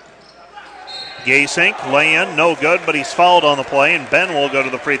 Gasink, lay-in, no good, but he's fouled on the play, and Ben will go to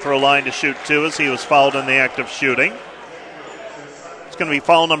the free throw line to shoot 2 as he was fouled in the act of shooting. It's going to be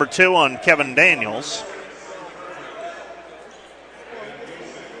foul number 2 on Kevin Daniels.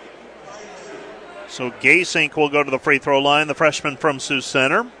 So Gasink will go to the free throw line, the freshman from Sioux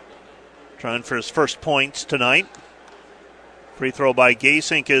Center. Trying for his first points tonight. Free throw by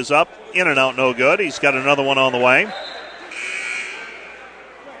Gasink is up, in and out, no good. He's got another one on the way.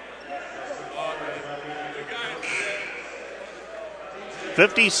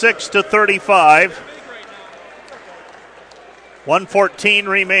 (56-35). 1:14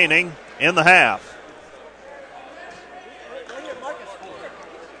 remaining in the half.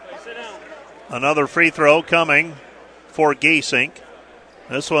 Another free throw coming for Gasink.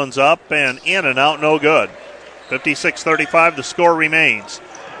 This one's up and in and out, no good. 56-35, the score remains.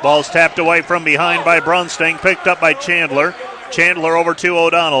 Ball's tapped away from behind by Brunsting, picked up by Chandler. Chandler over to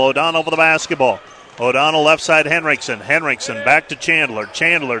O'Donnell. O'Donnell for the basketball. O'Donnell left side Henriksen. Henriksen back to Chandler.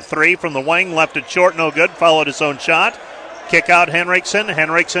 Chandler 3 from the wing, left it short, no good. Followed his own shot. Kick out Henriksen.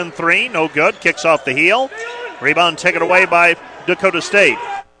 Henriksen 3, no good. Kicks off the heel. Rebound taken away by Dakota State.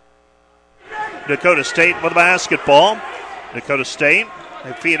 Dakota State with the basketball. Dakota State,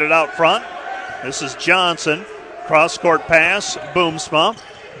 they feed it out front. This is Johnson. Cross-court pass. Boomsma.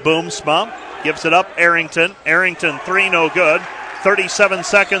 Boomsma Gives it up, Arrington. Arrington, three, no good. 37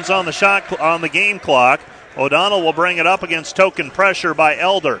 seconds on the game clock. O'Donnell will bring it up against token pressure by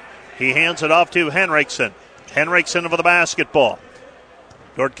Elder. He hands it off to Henriksen. Henriksen for the basketball.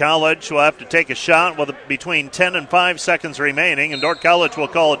 Dordt College will have to take a shot with between 10 and 5 seconds remaining, and Dordt College will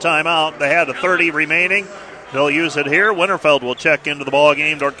call a timeout. They had a 30 remaining. They'll use it here. Winterfeld will check into the ball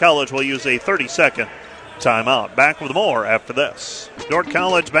game. Dordt College will use a 30-second timeout. Back with more after this. Dordt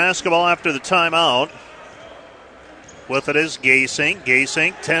College basketball after the timeout. With it is Gasink.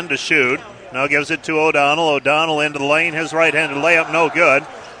 Gasink, 10 to shoot. Now gives it to O'Donnell. O'Donnell into the lane. His right-handed layup, no good.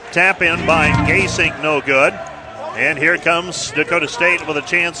 Tap in by Gasink, no good. And here comes Dakota State with a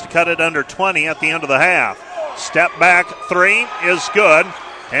chance to cut it under 20 at the end of the half. Step back three is good,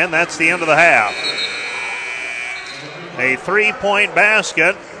 and that's the end of the half. A 3-point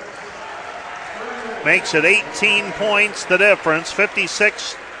basket makes it 18 points the difference,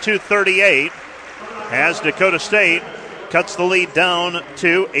 56-38, as Dakota State cuts the lead down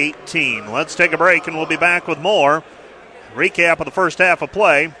to 18. Let's take a break, and we'll be back with more recap of the first half of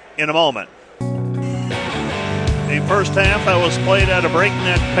play in a moment. The first half that was played at a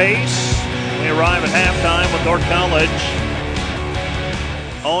breakneck pace. We arrive at halftime with Dordt College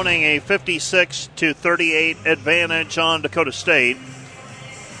owning a 56-38 advantage on Dakota State.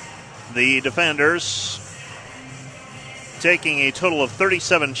 The defenders taking a total of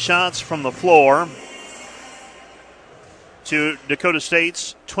 37 shots from the floor to Dakota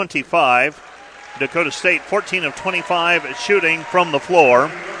State's 25. Dakota State 14 of 25 shooting from the floor,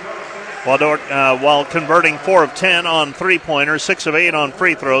 while converting 4 of 10 on three-pointers, 6 of 8 on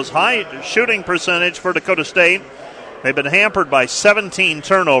free throws. High shooting percentage for Dakota State. They've been hampered by 17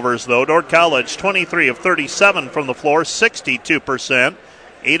 turnovers, though. Dordt College 23 of 37 from the floor, 62%.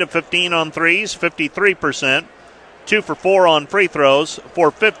 8 of 15 on threes, 53%. 2 for 4 on free throws for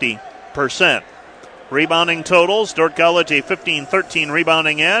 50%. Rebounding totals, Dordt College a 15-13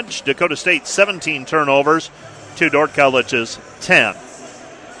 rebounding edge. Dakota State 17 turnovers to Dordt College's 10.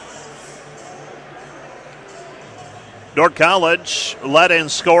 Dordt College led in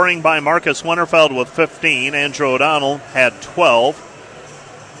scoring by Marcus Winterfeld with 15. Andrew O'Donnell had 12.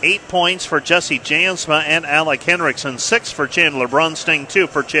 8 points for Jesse Jansma and Alec Henriksen. 6 for Chandler Brunsting. 2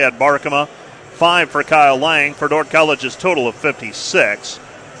 for Chad Barkema. 5 for Kyle Lang for Dordt College's total of 56.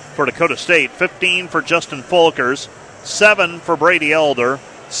 For Dakota State, 15 for Justin Folkers. 7 for Brady Elder.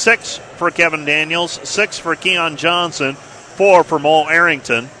 6 for Kevin Daniels. 6 for Keon Johnson. 4 for Mo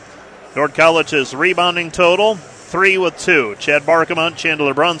Arrington. Dordt College's rebounding total, 3 with 2. Chad Barkema,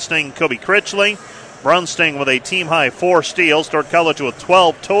 Chandler Brunsting, Kobe Critchley. Brunsting with a team-high 4 steals. Dordt College with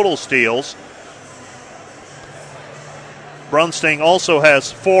 12 total steals. Brunsting also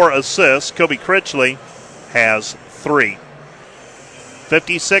has 4 assists. Kobe Critchley has 3.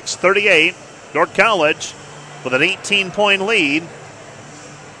 56-38. Dordt College with an 18-point lead.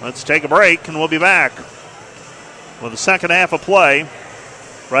 Let's take a break, and we'll be back with the second half of play.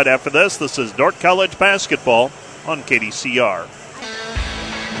 Right after this, this is Dordt College basketball on KDCR.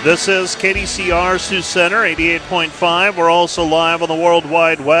 This is KDCR Sioux Center, 88.5. We're also live on the World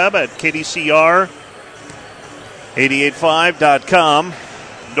Wide Web at KDCR885.com.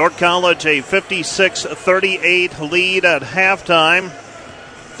 Dordt College a 56-38 lead at halftime.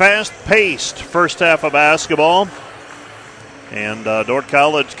 Fast-paced first half of basketball. And Dordt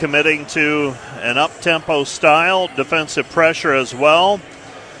College committing to an up-tempo style, defensive pressure as well.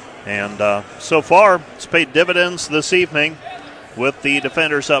 And so far, it's paid dividends this evening with the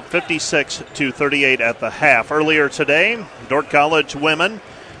defenders up 56-38 at the half. Earlier today, Dordt College women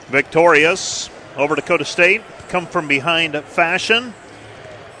victorious over Dakota State, come from behind fashion,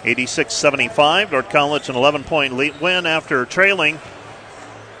 86-75. Dordt College an 11-point lead win after trailing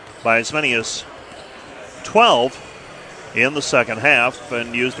by as many as 12 in the second half,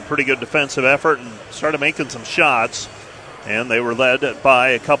 and used a pretty good defensive effort and started making some shots. And they were led by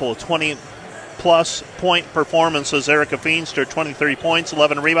a couple of 20-plus point performances. Erica Feenster, 23 points,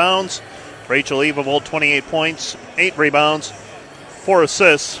 11 rebounds. Rachel Evavold, 28 points, 8 rebounds, 4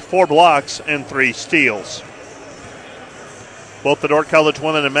 assists, 4 blocks, and 3 steals. Both the Dordt College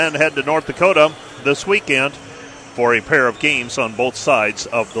women and men head to North Dakota this weekend for a pair of games on both sides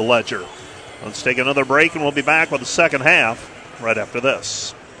of the ledger. Let's take another break, and we'll be back with the second half right after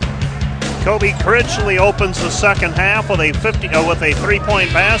this. Kobe Critchley opens the second half with a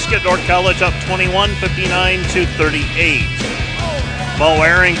 3-point basket. Dordt College up 21, 59-38. Mo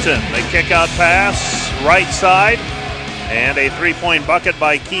Arrington, the kick-out pass, right side, and a 3-point bucket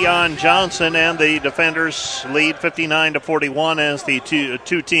by Keon Johnson, and the defenders lead 59-41 as the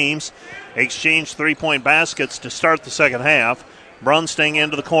two teams exchange 3-point baskets to start the second half. Brunsting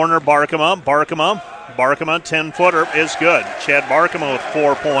into the corner. Barkema, 10-footer is good. Chad Barkema with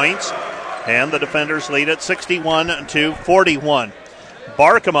 4 points. And the defenders lead at 61-41.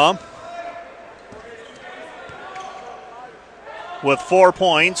 Barkema with 4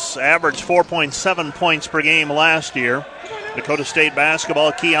 points, averaged 4.7 points per game last year. Dakota State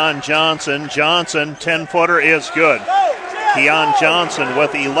basketball, Keon Johnson. Johnson, 10-footer is good. Keon Johnson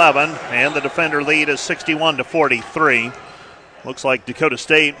with 11, and the defender lead is 61-43. Looks like Dakota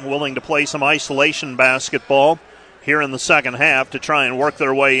State willing to play some isolation basketball here in the second half to try and work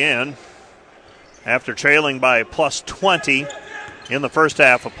their way in after trailing by plus 20 in the first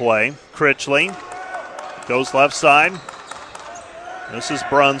half of play. Critchley goes left side. This is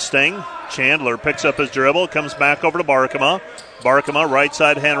Brunsting. Chandler picks up his dribble, comes back over to Barkema. Barkema, right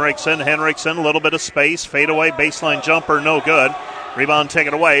side, Henriksen. Henriksen, a little bit of space. Fade away, baseline jumper, no good. Rebound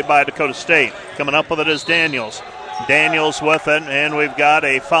taken away by Dakota State. Coming up with it is Daniels. Daniels with it, and we've got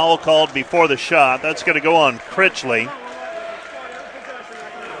a foul called before the shot. That's going to go on Critchley.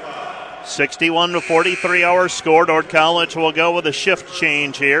 61-43 our score. Dordt College will go with a shift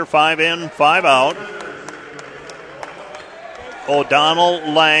change here. 5 in, 5 out.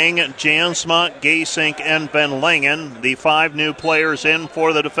 O'Donnell, Lang, Jansma, Gasink, and Van Langen, the 5 new players in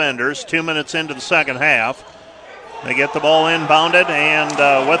for the defenders. 2 minutes into the second half. They get the ball inbounded,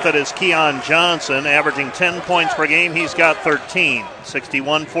 and with it is Keon Johnson, averaging 10 points per game. He's got 13.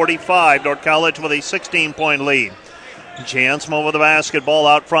 61-45, Dordt College with a 16-point lead. Jansma with the basketball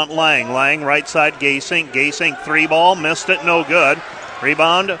out front, Lang. Lang, right side, Gasink. Gasink, 3-ball, missed it, no good.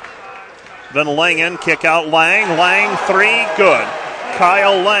 Rebound, Van Langen, kick out Lang. Lang, 3, good.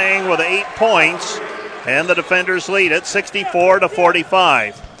 Kyle Lang with 8 points, and the defenders lead it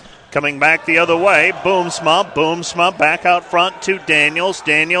 64-45. Coming back the other way, Boomsma back out front to Daniels.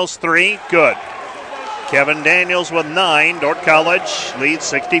 Daniels, 3, good. Kevin Daniels with 9. Dordt College leads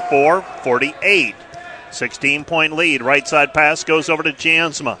 64-48. 16-point lead. Right side pass goes over to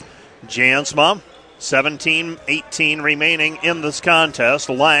Jansma. Jansma, 17-18 remaining in this contest.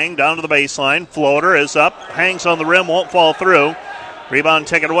 Lang down to the baseline. Floater is up, hangs on the rim, won't fall through. Rebound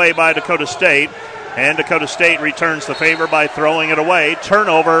taken away by Dakota State. And Dakota State returns the favor by throwing it away.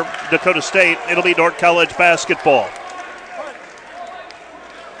 Turnover, Dakota State. It'll be Dordt College basketball.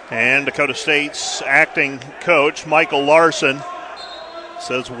 And Dakota State's acting coach, Michael Larson,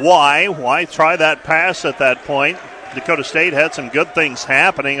 says, why try that pass at that point? Dakota State had some good things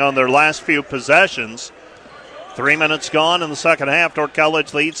happening on their last few possessions. 3 minutes gone in the second half. Dordt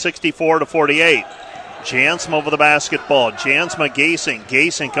College leads 64-48. Jansma over the basketball. Jansma, Gasink.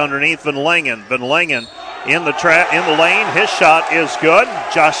 Gasink underneath Van Langen. Van Langen in the lane. His shot is good.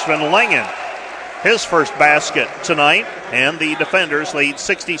 Josh Van Langen, his first basket tonight, and the defenders lead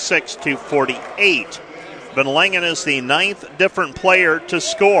 66-48. Van Langen is the 9th different player to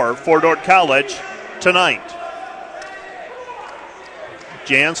score for Dordt College tonight.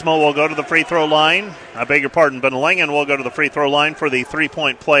 Jansma will go to the free throw line. I beg your pardon, Van Langen will go to the free throw line for the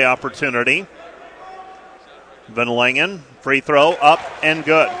 3-point play opportunity. Van Langen, free throw, up and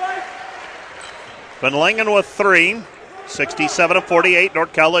good. Van Langen with 3, 67-48,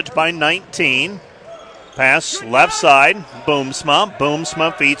 Dordt College by 19. Pass left side, Boomsma.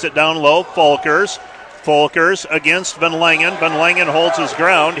 Boomsma feeds it down low, Folkers. Folkers against Van Langen. Van Langen holds his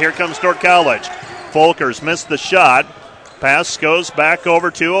ground. Here comes Dordt College. Folkers missed the shot. Pass goes back over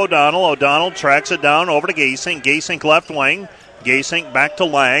to O'Donnell. O'Donnell tracks it down over to Gasink. Gasink left wing. Gasink back to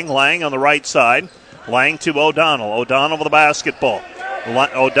Lang. Lang on the right side. Lang to O'Donnell. O'Donnell with the basketball.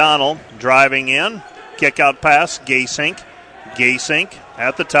 O'Donnell driving in. Kick out pass. Gasink. Gasink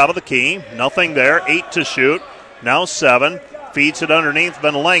at the top of the key. Nothing there. 8 to shoot. Now 7. Feeds it underneath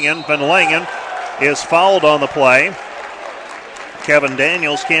Van Langen. Van Langen is fouled on the play. Kevin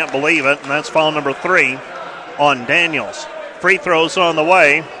Daniels can't believe it, and that's foul number 3 on Daniels. Free throws on the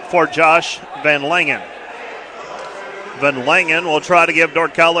way for Josh Van Langen. Van Langen will try to give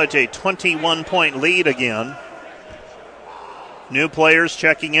Dordt College a 21-point lead again. New players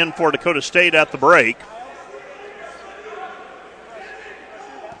checking in for Dakota State at the break.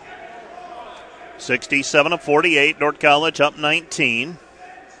 67-48, Dordt College up 19.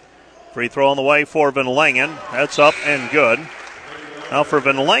 Free throw on the way for Van Langen. That's up and good. Now for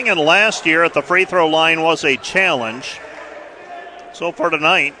Van Langen, last year at the free throw line was a challenge. So far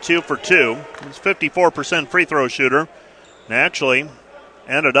tonight, 2 for 2. He's 54% free throw shooter. And actually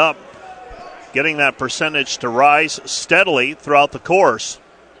ended up getting that percentage to rise steadily throughout the course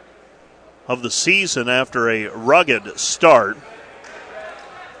of the season after a rugged start.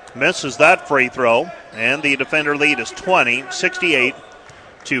 Misses that free throw, and the defender lead is 20,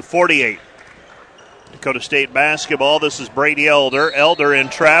 68-48. Dakota State basketball. This is Brady Elder. Elder in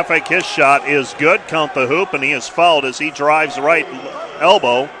traffic. His shot is good. Count the hoop, and he is fouled as he drives the right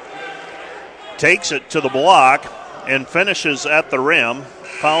elbow. Takes it to the block and finishes at the rim.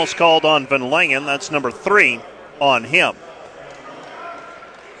 Foul's called on Van Langen. That's number 3 on him.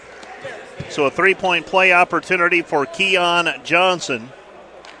 So a 3-point play opportunity for Keon Johnson.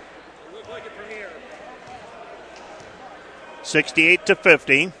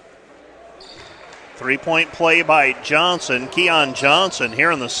 68-50. 3-point play by Johnson. Keon Johnson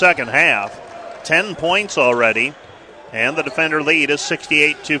here in the second half. 10 points already. And the defender lead is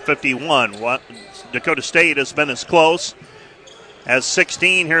 68-51. Dakota State has been as close as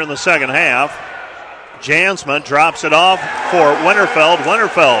 16 here in the second half. Jansma drops it off for Winterfeld.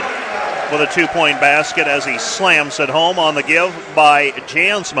 Winterfeld with a 2-point basket as he slams it home on the give by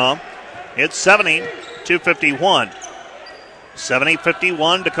Jansma. It's 70-51.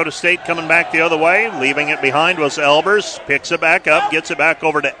 70-51, Dakota State coming back the other way. Leaving it behind was Elbers. Picks it back up, gets it back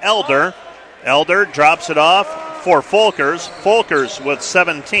over to Elder. Elder drops it off for Folkers. Folkers with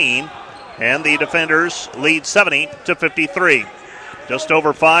 17. And the defenders lead 70-53. Just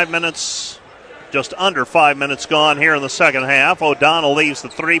under 5 minutes gone here in the second half. O'Donnell leaves the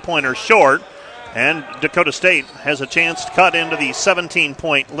three-pointer short. And Dakota State has a chance to cut into the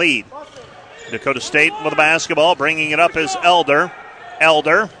 17-point lead. Dakota State with the basketball, bringing it up is Elder.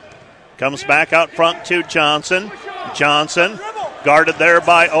 Elder comes back out front to Johnson. Johnson guarded there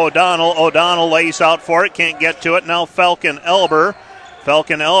by O'Donnell. O'Donnell lays out for it, can't get to it. Now Falcon Elber.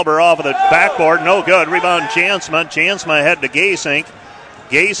 Falcon Elber off of the backboard, no good. Rebound Jansma. Jansma ahead to Gasink.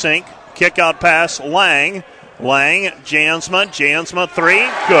 Gasink, kick out pass Lang. Lang, Jansma. Jansma three,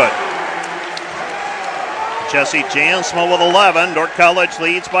 good. Jesse Jansma with 11. Dordt College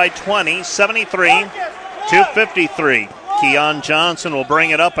leads by 20, 73-53. Keon Johnson will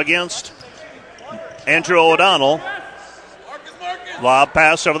bring it up against Andrew O'Donnell. Lob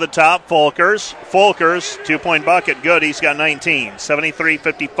pass over the top, Folkers. Folkers, 2-point bucket, good. He's got 19,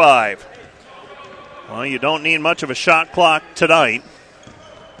 73-55. Well, you don't need much of a shot clock tonight.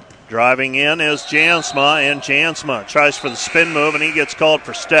 Driving in is Jansma, and Jansma tries for the spin move, and he gets called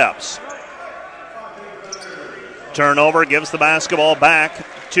for steps. Turnover gives the basketball back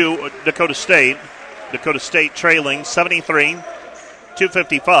to Dakota State. Dakota State trailing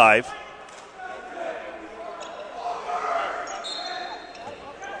 73-55.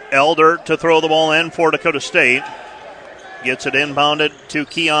 Elder to throw the ball in for Dakota State. Gets it inbounded to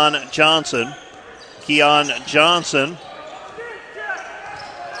Keon Johnson. Keon Johnson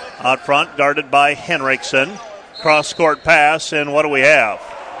out front, guarded by Henriksen. Cross-court pass, and what do we have?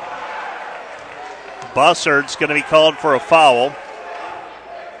 Bussard's going to be called for a foul.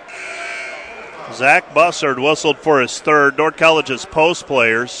 Zach Bussard whistled for his third. Dordt College's post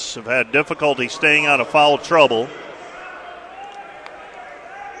players have had difficulty staying out of foul trouble.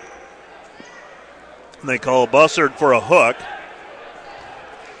 They call Bussard for a hook.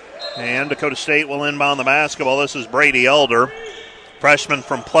 And Dakota State will inbound the basketball. This is Brady Elder, freshman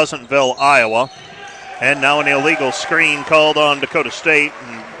from Pleasantville, Iowa. And now an illegal screen called on Dakota State.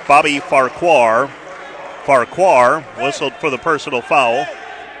 And Bobby Farquhar whistled for the personal foul.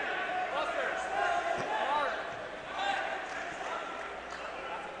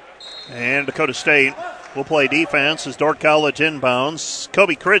 And Dakota State will play defense as Dordt College inbounds.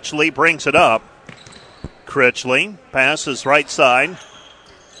 Kobe Critchley brings it up. Critchley passes right side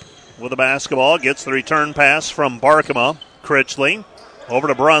with the basketball. Gets the return pass from Barkema. Critchley over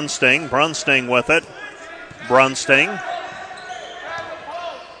to Brunsting. Brunsting with it. Brunsting.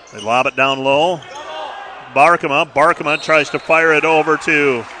 They lob it down low. Barkema tries to fire it over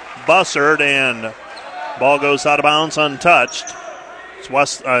to Bussard, and ball goes out of bounds untouched.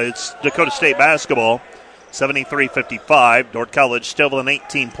 It's Dakota State basketball, 73-55. Dordt College still with an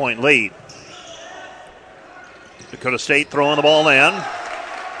 18-point lead. Dakota State throwing the ball in,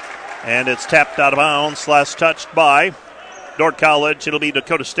 and it's tapped out of bounds. Last touched by Dordt College. It'll be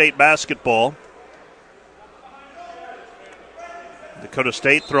Dakota State basketball. Dakota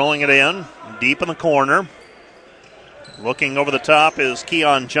State throwing it in, deep in the corner. Looking over the top is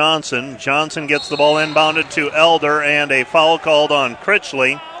Keon Johnson. Johnson gets the ball inbounded to Elder, and a foul called on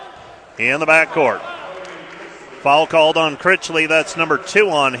Critchley in the backcourt. Foul called on Critchley. That's number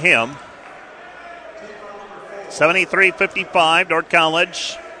 2 on him. 73-55. Dordt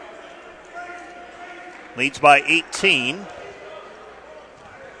College leads by 18.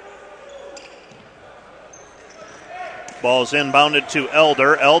 Ball's inbounded to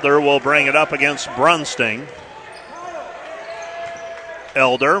Elder. Elder will bring it up against Brunsting.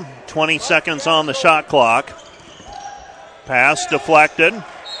 Elder, 20 seconds on the shot clock. Pass deflected,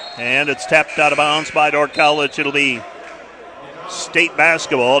 And it's tapped out of bounds by Dordt College. It'll be state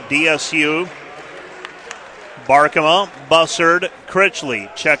basketball. DSU, Barkema, Bussard,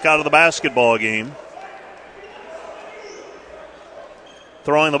 Critchley check out of the basketball game.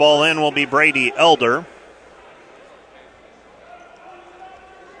 Throwing the ball in will be Brady Elder.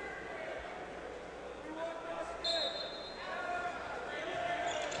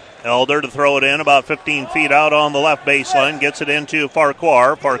 Elder to throw it in about 15 feet out on the left baseline. Gets it into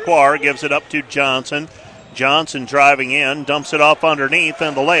Farquhar. Farquhar gives it up to Johnson. Johnson driving in, dumps it off underneath,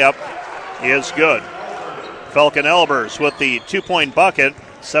 and the layup is good. Falcon Elbers with the 2-point bucket,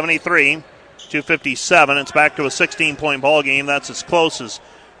 73-57. It's back to a 16-point ball game. That's as close as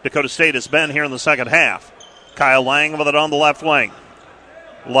Dakota State has been here in the second half. Kyle Lang with it on the left wing.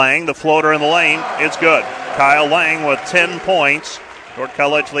 Lang, the floater in the lane, it's good. Kyle Lang with 10 points. Dordt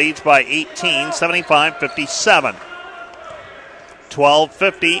College leads by 18, 75-57.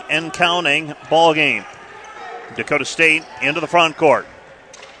 12:50 and counting ball game. Dakota State into the front court.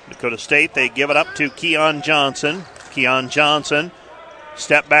 Dakota State, they give it up to Keon Johnson. Keon Johnson,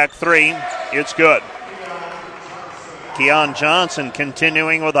 step back three, it's good. Keon Johnson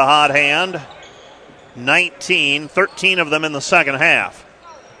continuing with a hot hand. 13 of them in the second half.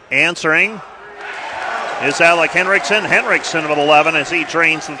 Answering is Alec Henriksen. Henriksen with 11 as he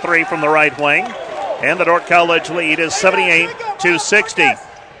drains the three from the right wing. And the Dordt College lead is 78-60.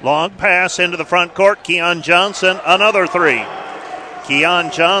 Long pass into the front court. Keon Johnson, another three.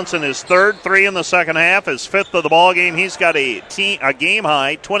 Keon Johnson, his third three in the second half, his fifth of the ball game. He's got a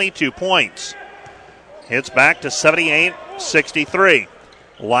game-high 22 points. It's back to 78-63.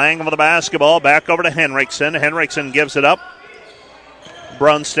 Lang with the basketball, back over to Henriksen. Henriksen gives it up.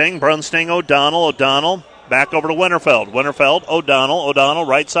 Brunsting, O'Donnell, back over to Winterfeld, O'Donnell,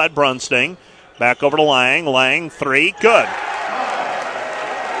 right side Brunsting. Back over to Lang, three, good.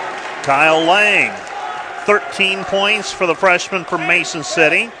 Kyle Lang, 13 points for the freshman from Mason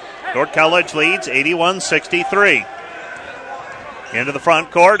City. Dordt College leads 81-63. Into the front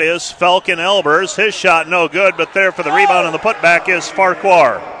court is Falcon Elbers. His shot no good, but there for the rebound and the putback is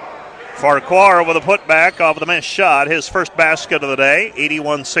Farquhar. Farquhar with a putback off the missed shot. His first basket of the day.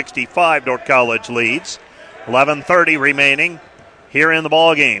 81-65, Dordt College leads. 11:30 remaining here in the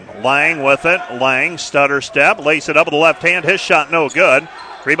ball game. Lang with it. Lang, stutter step, lace it up with the left hand. His shot no good.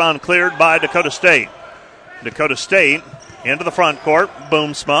 Rebound cleared by Dakota State. Dakota State into the front court.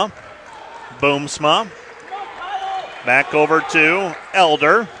 Boomsma. Back over to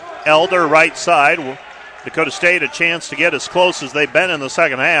Elder. Elder right side. Dakota State a chance to get as close as they've been in the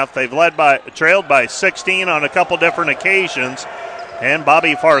second half. They've trailed by 16 on a couple different occasions. And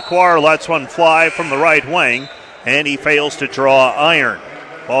Bobby Farquhar lets one fly from the right wing, and he fails to draw iron.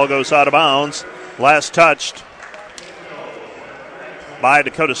 Ball goes out of bounds. Last touched by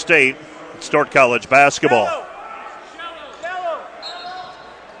Dakota State. It's Dordt College basketball.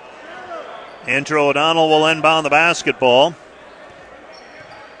 Andrew O'Donnell will inbound the basketball.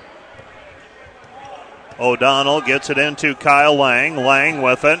 O'Donnell gets it into Kyle Lang. Lang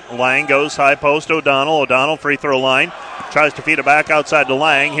with it. Lang goes high post O'Donnell. O'Donnell free throw line. Tries to feed it back outside to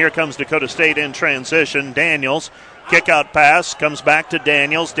Lang. Here comes Dakota State in transition. Daniels. Kick out pass. Comes back to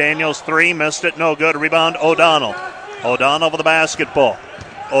Daniels. Daniels three. Missed it. No good. Rebound O'Donnell. O'Donnell with the basketball.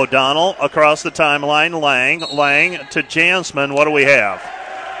 O'Donnell across the timeline. Lang to Jansman. What do we have?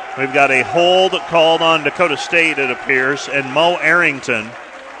 We've got a hold called on Dakota State, it appears, and Mo Arrington.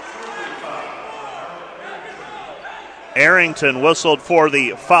 Arrington whistled for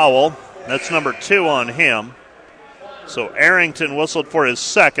the foul. That's number 2 on him. So Arrington whistled for his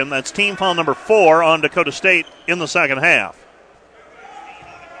second. That's team foul number 4 on Dakota State in the second half.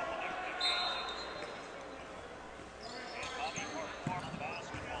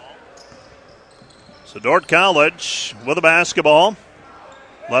 So Dordt College with the basketball.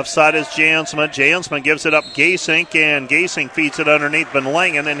 Left side is Jansma. Jansma gives it up Gasink, and Gasink feeds it underneath Van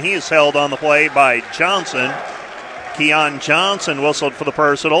Langen, and he is held on the play by Johnson. Keon Johnson whistled for the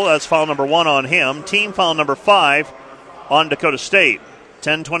personal. That's foul number 1 on him. Team foul number 5 on Dakota State.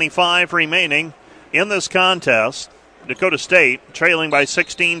 10:25 remaining in this contest. Dakota State trailing by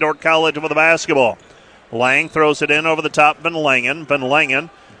 16. Dordt College with the basketball. Lang throws it in over the top. Van Langen. Van Langen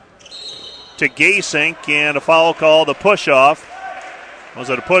to Gasink, and a foul called, a push-off. Was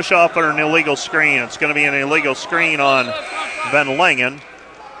it a push-off or an illegal screen? It's going to be an illegal screen on Van Langen.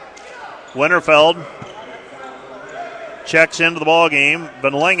 Winterfeld checks into the ball game.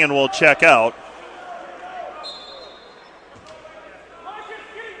 Van Langen will check out.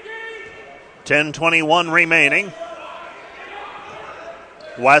 .10:21 remaining.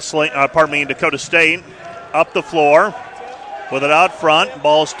 Dakota State up the floor. with it out front.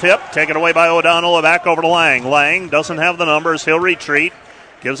 Ball's tipped, taken away by O'Donnell, back over to Lang. Lang doesn't have the numbers. He'll retreat.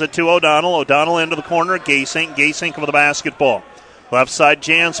 Gives it to O'Donnell. O'Donnell into the corner. Gasink. Gasink with the basketball. Left side,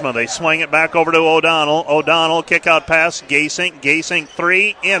 Jansma. They swing it back over to O'Donnell. O'Donnell, kick out pass. Gasink. Gasink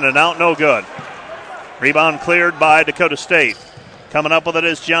three. In and out. No good. Rebound cleared by Dakota State. Coming up with it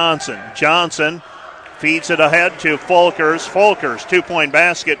is Johnson. Johnson feeds it ahead to Folkers. Folkers, 2-point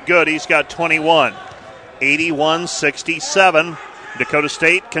basket. Good. He's got 21. 81-67. Dakota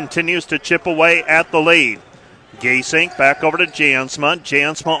State continues to chip away at the lead. Gasink back over to Jansma.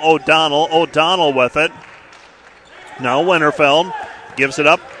 Jansma, O'Donnell. O'Donnell with it. Now Winterfeld gives it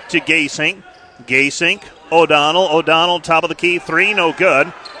up to Gasink. Gasink, O'Donnell. O'Donnell, top of the key, three, no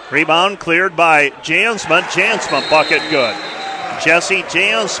good. Rebound cleared by Jansma. Jansma, bucket good. Jesse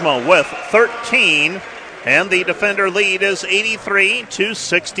Jansma with 13. And the defender lead is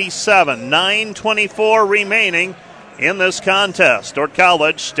 83-67. 9:24 remaining in this contest. Dordt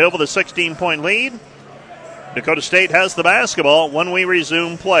College still with a 16-point lead. Dakota State has the basketball when we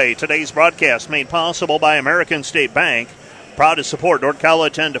resume play. Today's broadcast made possible by American State Bank. Proud to support Dordt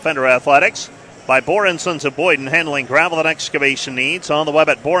College and Defender Athletics. By Bohr & Sons of Boyden, handling gravel and excavation needs. On the web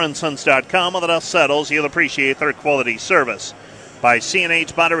at bohrandsons.com. When the dust settles, you'll appreciate their quality service. By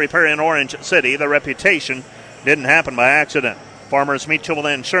C&H Body Repair in Orange City. The reputation didn't happen by accident. Farmers Mutual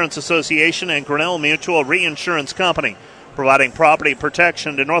Insurance Association and Grinnell Mutual Reinsurance Company, providing property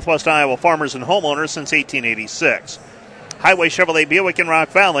protection to Northwest Iowa farmers and homeowners since 1886. Highway Chevrolet Buick in Rock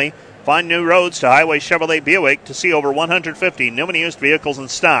Valley. Find new roads to Highway Chevrolet Buick to see over 150 new and used vehicles in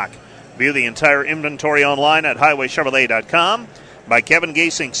stock. View the entire inventory online at highwaychevrolet.com. By Kevin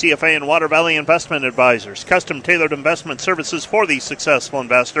Gasink, CFA and Water Valley Investment Advisors. Custom tailored investment services for the successful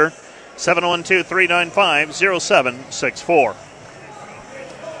investor. 712-395-0764.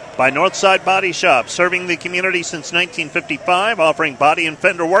 By Northside Body Shop, serving the community since 1955, offering body and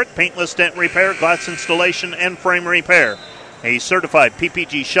fender work, paintless dent repair, glass installation, and frame repair. A certified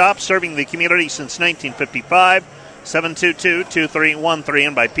PPG shop serving the community since 1955. 722-2313.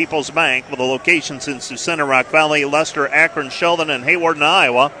 And by People's Bank, with a location since Sioux Center, Rock Valley, Lester, Akron, Sheldon, and Hayward in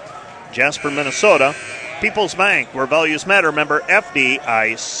Iowa. Jasper, Minnesota. People's Bank, where values matter, member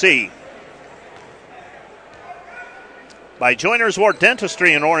FDIC. By Joiners Ward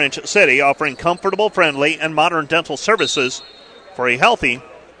Dentistry in Orange City, offering comfortable, friendly, and modern dental services for a healthy,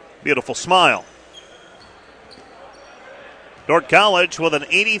 beautiful smile. Dordt College with an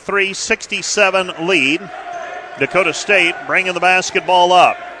 83-67 lead. Dakota State bringing the basketball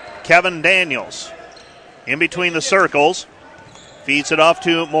up. Kevin Daniels in between the circles. Feeds it off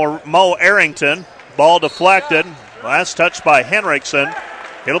to Mo Arrington. Ball deflected. Last touch by Henriksen.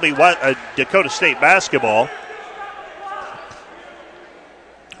 It'll be Dakota State basketball.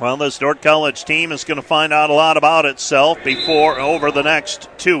 Well, this Dordt College team is going to find out a lot about itself over the next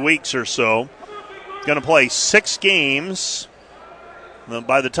 2 weeks or so. Going to play 6 games.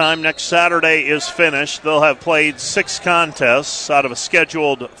 By the time next Saturday is finished, they'll have played 6 contests out of a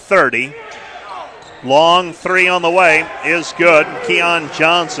scheduled 30. Long three on the way is good. Keon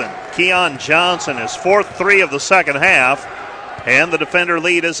Johnson. Keon Johnson is 4th three of the second half, and the defender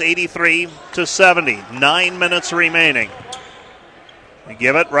lead is 83-70. 9 minutes remaining. They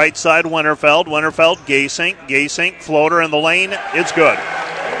give it right side Winterfeld. Winterfeld, Gasink. Gasink, floater in the lane. It's good.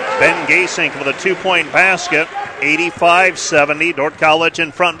 Ben Gasink with a 2-point basket. 85-70. Dordt College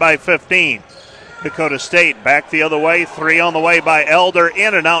in front by 15. Dakota State back the other way. 3 on the way by Elder.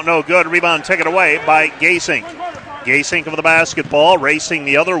 In and out, no good. Rebound taken away by Gasink. Gasink with the basketball, racing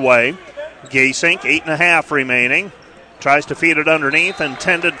the other way. Gasink, 8.5 remaining. Tries to feed it underneath,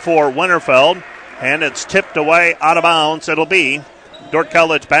 intended for Winterfeld. And it's tipped away out of bounds. It'll be Dordt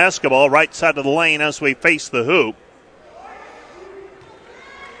College basketball, right side of the lane as we face the hoop.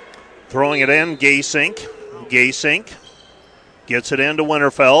 Throwing it in, Gasink. Gasink gets it into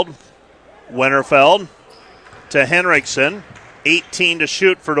Winterfeld. Winterfeld to Henriksen. 18 to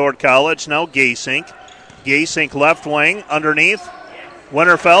shoot for Dordt College. Now Gasink. Gasink left wing underneath.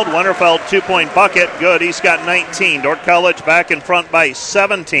 Winterfeld. Winterfeld 2-point bucket. Good. He's got 19. Dordt College back in front by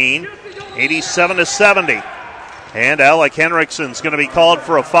 17. 87-70. And Alec Henriksen's going to be called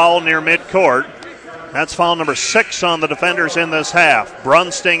for a foul near midcourt. That's foul number 6 on the defenders in this half.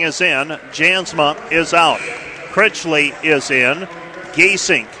 Brunsting is in. Jansma is out. Critchley is in.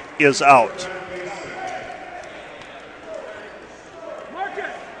 Gasink is out.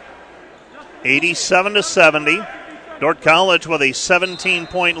 (87-70). Dordt College with a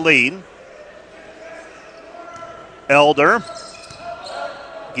 17-point lead. Elder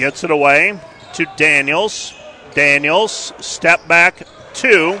gets it away to Daniels. Daniels, step back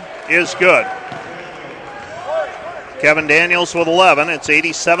 2 is good. Kevin Daniels with 11. It's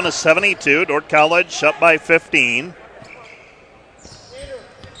 87-72. Dordt College up by 15.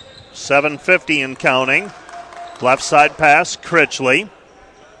 7:50 and counting. Left side pass, Critchley.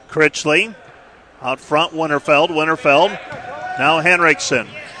 Critchley out front, Winterfeld. Winterfeld. Now Henriksen.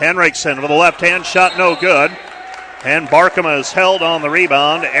 Henriksen with a left-hand shot, no good. And Barkema is held on the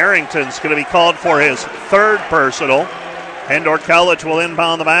rebound. Arrington's going to be called for his third personal. And Dordt College will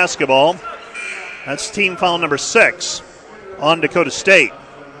inbound the basketball. That's team foul number 6 on Dakota State.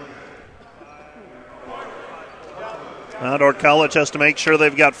 Now Dordt College has to make sure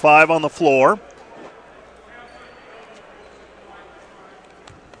they've got 5 on the floor.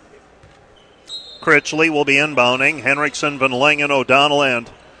 Critchley will be inbounding. Henriksen, Van Langen, O'Donnell, and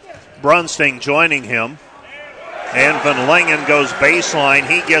Brunsting joining him. And Van Langen goes baseline.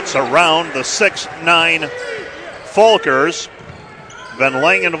 He gets around the 6'9" Folkers. Van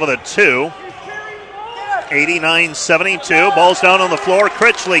Langen with a 2. 89-72. Ball's down on the floor.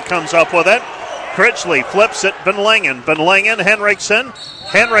 Critchley comes up with it. Critchley flips it. Van Langen. Van Langen, Henriksen.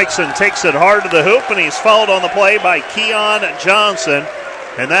 Henriksen takes it hard to the hoop, and he's fouled on the play by Keon Johnson.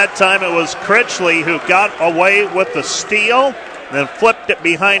 And that time it was Critchley who got away with the steal, then flipped it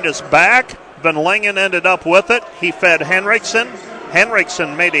behind his back. Van Langen ended up with it. He fed Henriksen.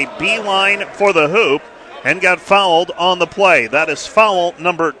 Henriksen made a beeline for the hoop and got fouled on the play. That is foul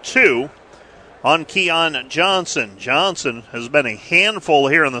number 2 on Keon Johnson. Johnson has been a handful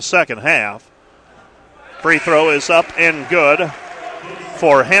here in the second half. Free throw is up and good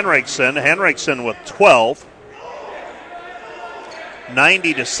for Henriksen. Henriksen with 12.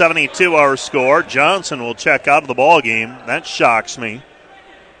 90-72 our score. Johnson will check out of the ball game. That shocks me.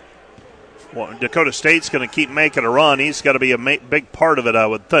 Well, Dakota State's going to keep making a run. He's got to be a big part of it, I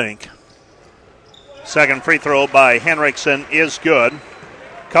would think. Second free throw by Henriksen is good.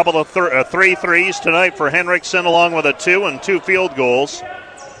 Couple of 3 threes tonight for Henriksen, along with a 2 and 2 field goals.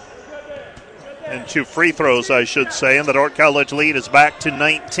 And 2 free throws, I should say. And the Dordt College lead is back to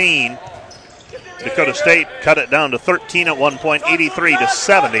 19. Dakota State cut it down to 13 at one point,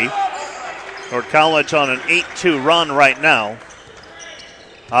 83-70. Dordt College on an 8-2 run right now.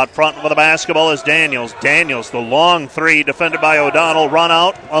 Out front with the basketball is Daniels. Daniels, the long 3 defended by O'Donnell. Run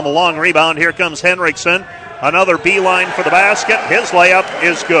out on the long rebound. Here comes Henriksen. Another beeline for the basket. His layup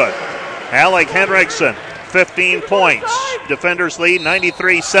is good. Alec Henriksen, 15 points. Defenders lead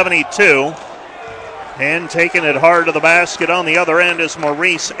 93-72. And taking it hard to the basket on the other end is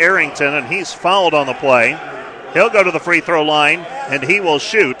Maurice Arrington, and he's fouled on the play. He'll go to the free throw line, and he will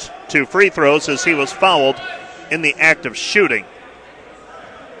shoot 2 free throws as he was fouled in the act of shooting.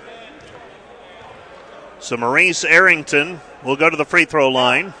 So Maurice Arrington will go to the free throw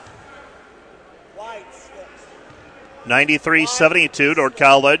line. 93-72, Dordt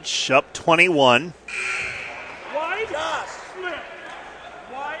College up 21.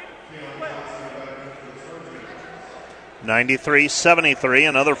 93-73,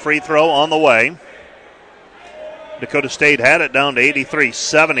 another free throw on the way. Dakota State had it down to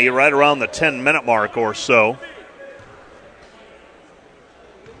 83-70 right around the 10-minute mark or so.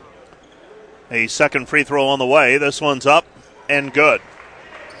 A second free throw on the way. This one's up and good.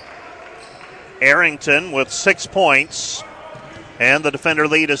 Arrington with 6 points, and the defender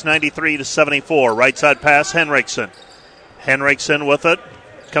lead is 93-74. Right side pass, Henriksen. Henriksen with it.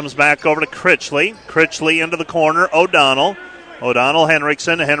 Comes back over to Critchley. Critchley into the corner. O'Donnell. O'Donnell,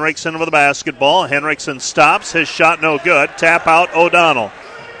 Henriksen. Henriksen with the basketball. Henriksen stops. His shot no good. Tap out O'Donnell.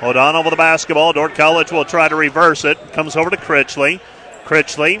 O'Donnell with the basketball. Dordt College will try to reverse it. Comes over to Critchley.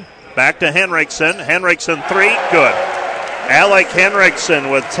 Critchley back to Henriksen. Henriksen 3. Good. Alec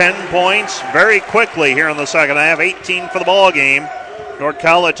Henriksen with 10 points very quickly here in the second half. 18 for the ball game. Dordt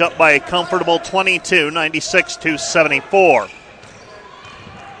College up by a comfortable 22, 96-74.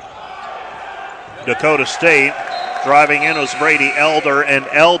 Dakota State driving in was Brady Elder, and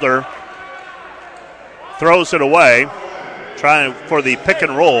Elder throws it away, trying for the pick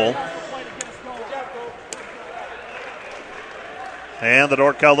and roll. And the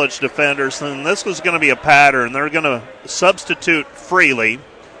Dordt College defenders, and this was going to be a pattern. They're going to substitute freely.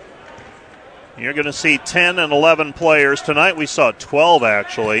 You're going to see 10 and 11 players. Tonight we saw 12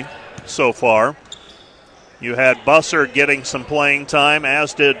 actually so far. You had Busser getting some playing time,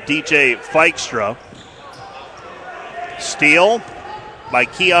 as did DJ Feikstra. Steal by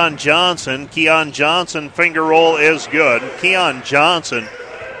Keon Johnson. Keon Johnson, finger roll is good. Keon Johnson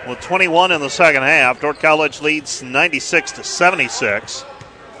with 21 in the second half. Dordt College leads 96-76.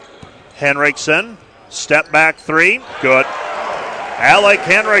 Henriksen, step back 3, good. Alec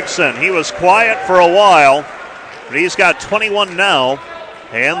Henriksen, he was quiet for a while, but he's got 21 now.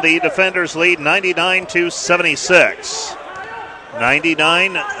 And the defenders lead 99-76.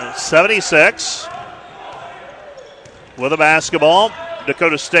 99-76. With a basketball,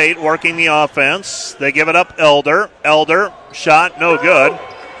 Dakota State working the offense. They give it up, Elder. Elder, shot, no good.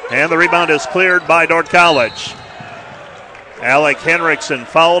 And the rebound is cleared by Dordt College. Alec Henriksen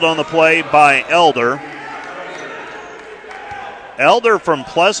fouled on the play by Elder. Elder from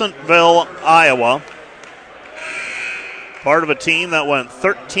Pleasantville, Iowa. Part of a team that went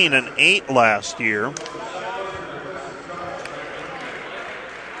 13-8 last year.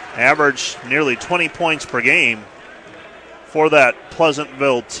 Averaged nearly 20 points per game for that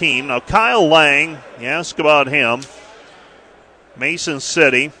Pleasantville team. Now, Kyle Lang, you ask about him. Mason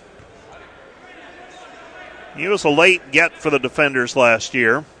City. He was a late get for the defenders last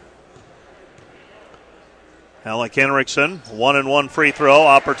year. Alec Henriksen, 1-and-1 free throw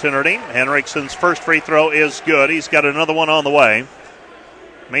opportunity. Henriksen's first free throw is good. He's got another one on the way.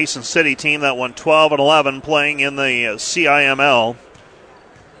 Mason City team that went 12-11 playing in the CIML.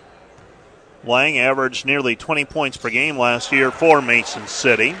 Lang averaged nearly 20 points per game last year for Mason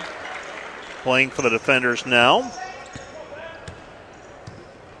City. Playing for the defenders now.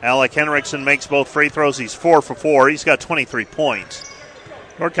 Alec Henriksen makes both free throws. He's 4 for 4. He's got 23 points.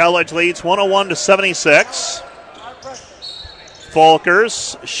 Dordt College leads 101-76.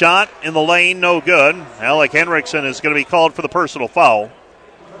 Folkers, shot in the lane, no good. Alec Henriksen is going to be called for the personal foul.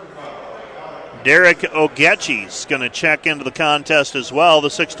 Derek Ogechi's going to check into the contest as well. The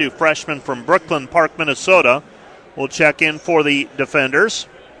 6'2 freshman from Brooklyn Park, Minnesota, will check in for the defenders.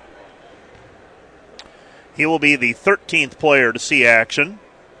 He will be the 13th player to see action.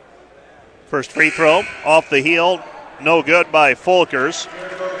 First free throw off the heel, no good by Folkers.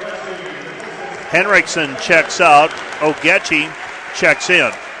 Henriksen checks out. Ogechi checks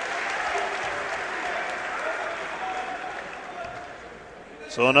in.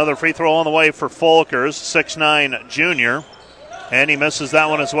 So another free throw on the way for Folkers, 6'9 junior. And he misses that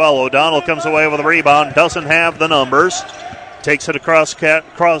one as well. O'Donnell comes away with a rebound, doesn't have the numbers. Takes it across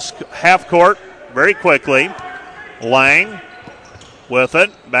half court very quickly. Lang with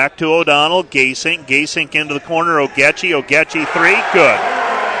it. Back to O'Donnell. Gasink into the corner. Ogechi three. Good.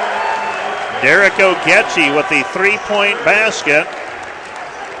 Derek Ogechi with the three-point basket.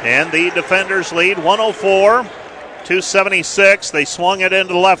 And the defenders lead 104-76. They swung it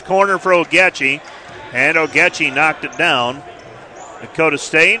into the left corner for Ogechi. And Ogechi knocked it down. Dakota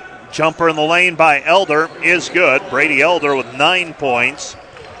State, jumper in the lane by Elder is good. Brady Elder with 9 points.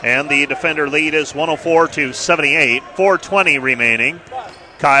 And the defender lead is 104-78. 4:20 remaining.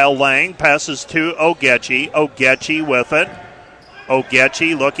 Kyle Lang passes to Ogechi. Ogechi with it.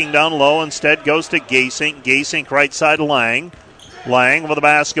 Ogechi looking down low. Instead goes to Gasink. Gasink right side Lang. Lang with the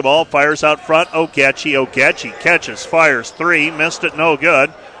basketball. Fires out front. Ogechi catches. Fires three. Missed it. No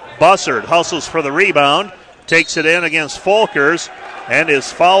good. Bussard hustles for the rebound. Takes it in against Folkers. And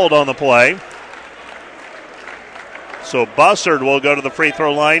is fouled on the play. So Bussard will go to the free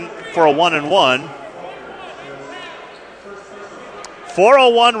throw line for a 1-and-1.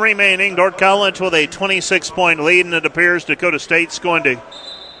 4:01 remaining. Dordt College with a 26-point lead, and it appears Dakota State's going to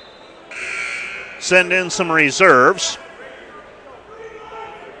send in some reserves.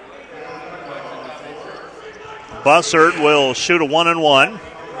 Bussard will shoot a 1-and-1.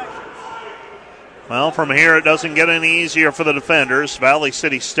 Well, from here it doesn't get any easier for the defenders. Valley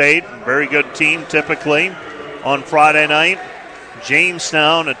City State, very good team typically. On Friday night,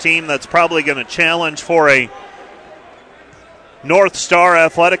 Jamestown, a team that's probably going to challenge for a North Star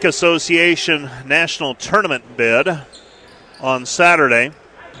Athletic Association National Tournament bid on Saturday.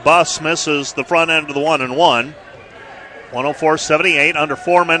 Buss misses the front end of the 1-and-1. 104-78, under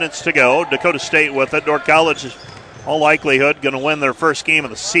 4 minutes to go. Dakota State with it. Dordt College is all likelihood going to win their first game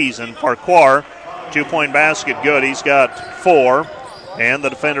of the season. Farquhar, 2-point basket, good. He's got 4. And the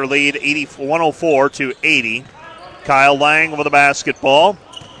defender lead 104-80. Kyle Lang with a basketball.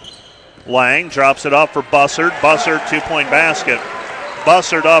 Lang drops it off for Bussard. Bussard, 2-point basket.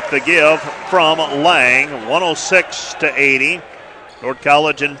 Bussard off the give from Lang. 106-80. Dordt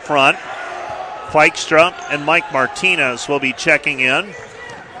College in front. Feikstra and Mike Martinez will be checking in.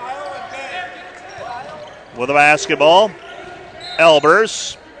 With a basketball.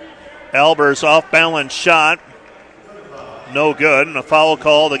 Elbers off balance shot. No good, and a foul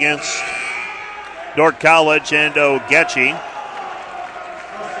called against Dordt College and Ogechi.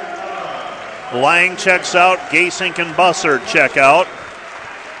 Lang checks out. Gasink and Bussard check out.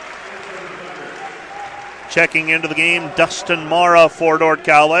 Checking into the game, Dustin Mara for Dordt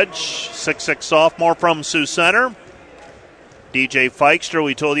College. 6'6 sophomore from Sioux Center. DJ Feikstra,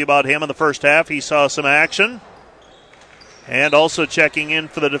 we told you about him in the first half. He saw some action. And also checking in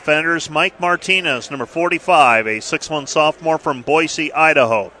for the defenders, Mike Martinez, number 45, a 6'1 sophomore from Boise,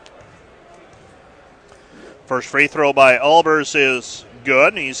 Idaho. First free throw by Elbers is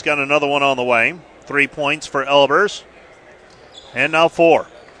good. He's got another one on the way. 3 points for Elbers. And now 4.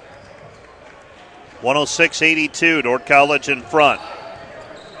 106-82, Dordt College in front.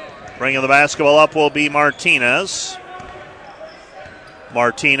 Bringing the basketball up will be Martinez.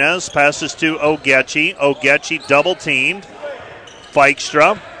 Martinez passes to Ogechi. Ogechi double teamed.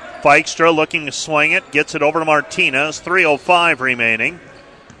 Feikstra. Feikstra looking to swing it. Gets it over to Martinez. 3:05 remaining.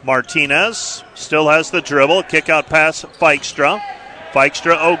 Martinez still has the dribble. Kick out pass Feikstra.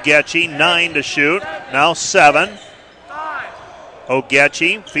 Feikstra, Ogechi, 9 to shoot. Now 7.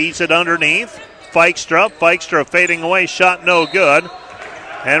 Ogechi feeds it underneath. Feikstra fading away. Shot no good.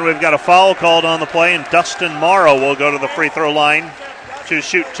 And we've got a foul called on the play, and Dustin Morrow will go to the free throw line to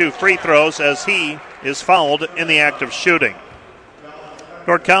shoot 2 free throws as he is fouled in the act of shooting.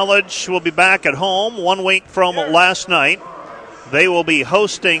 Dordt College will be back at home 1 week from last night. They will be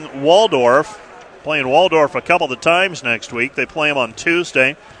hosting Waldorf, playing Waldorf a couple of times next week. They play them on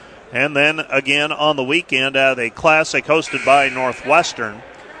Tuesday, and then again on the weekend at a classic hosted by Northwestern.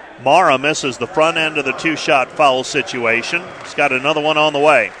 Mara misses the front end of the 2-shot foul situation. He's got another one on the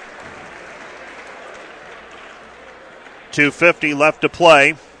way. 2:50 left to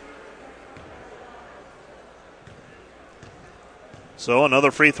play. So another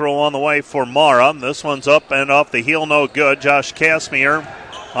free throw on the way for Mara. This one's up and off the heel, no good. Josh Casimir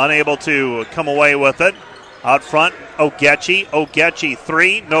unable to come away with it. Out front, Ogechi. Ogechi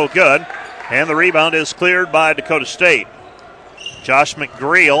 3, no good. And the rebound is cleared by Dakota State. Josh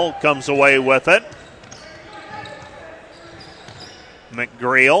McGreal comes away with it.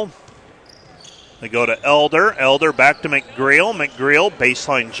 McGreal. They go to Elder. Elder back to McGreal. McGreal,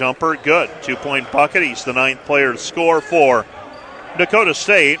 baseline jumper, good. 2-point bucket. He's the 9th player to score for Dakota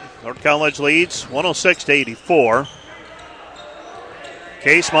State. Dordt College leads 106-84.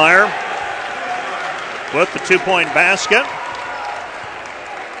 Casemeyer with the 2-point basket.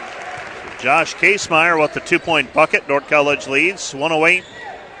 Josh Casemeyer with the 2-point bucket. Dordt College leads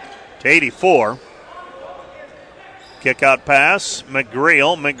 108-84. Kick out pass.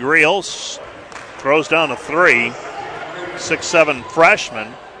 McGreal. McGreal throws down a 3. 6'7"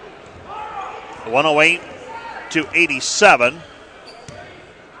 freshman. 108-87.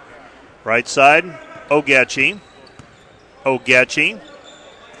 Right side, Ogechi. Ogechi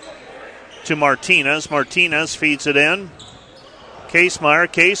to Martinez. Martinez feeds it in. Casemeyer.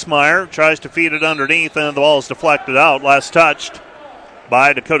 Casemeyer tries to feed it underneath, and the ball is deflected out. Last touched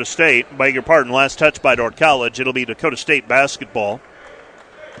by Dakota State. Beg your pardon, last touch by Dordt College. It'll be Dakota State basketball.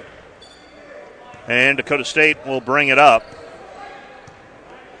 And Dakota State will bring it up.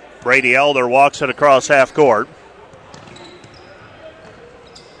 Brady Elder walks it across half court.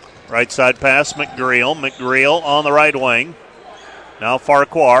 Right side pass, McGreal. McGreal on the right wing. Now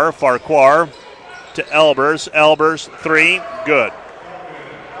Farquhar. Farquhar to Elbers. Elbers, 3, good.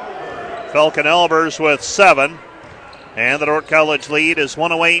 Falcon Elbers with 7. And the Dordt College lead is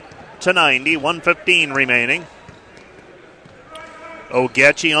 108-90. 1:15 remaining.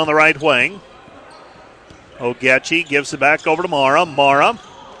 Ogechi on the right wing. Ogechi gives it back over to Mara. Mara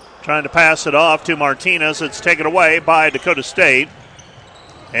trying to pass it off to Martinez. It's taken away by Dakota State.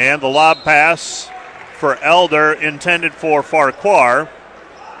 And the lob pass for Elder intended for Farquhar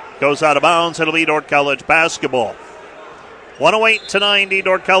goes out of bounds. It'll be Dordt College basketball. 108-90.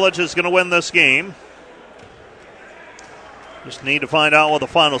 Dordt College is going to win this game. Just need to find out what the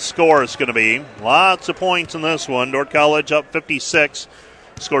final score is going to be. Lots of points in this one. Dordt College up 56.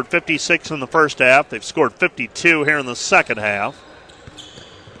 Scored 56 in the first half. They've scored 52 here in the second half.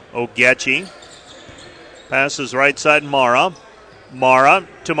 Ogechi passes right side Mara. Mara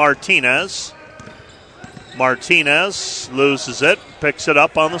to Martinez. Martinez loses it. Picks it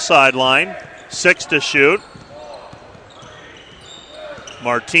up on the sideline. 6 to shoot.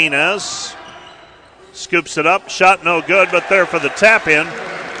 Martinez scoops it up. Shot no good, but there for the tap-in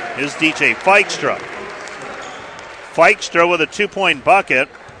is DJ Feikstra. Feikstra with a 2-point bucket.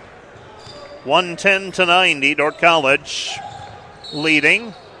 110-90. Dordt College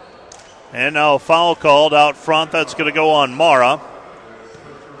leading. And now a foul called out front. That's going to go on Mara.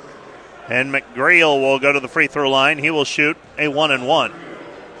 And McGreal will go to the free throw line. He will shoot a 1-and-1.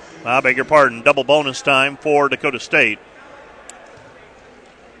 I beg your pardon. Double bonus time for Dakota State.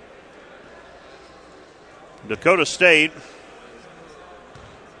 Dakota State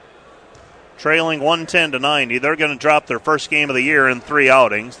trailing 110-90. They're going to drop their first game of the year in 3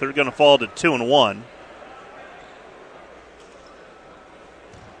 outings. They're going to fall to 2-1.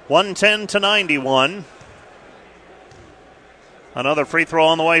 110-91. Another free throw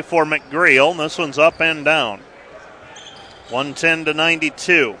on the way for McGreal. This one's up and down.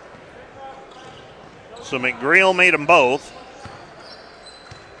 110-92. So McGreal made them both.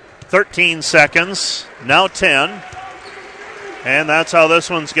 13 seconds, now 10. And that's how this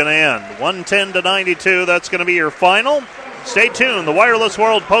one's going to end. 110-92, that's going to be your final. Stay tuned, the Wireless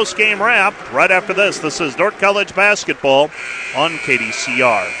World post-game wrap. Right after this, this is Dordt College basketball on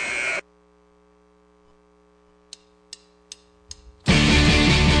KDCR.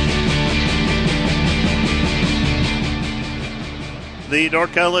 The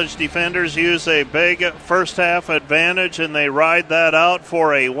Dordt College defenders use a big first half advantage, and they ride that out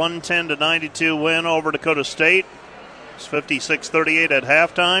for a 110-92 win over Dakota State. It's 56-38 at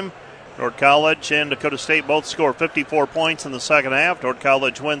halftime. Dordt College and Dakota State both score 54 points in the second half. Dordt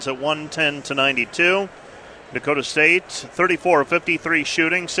College wins at 110-92. Dakota State 34 of 53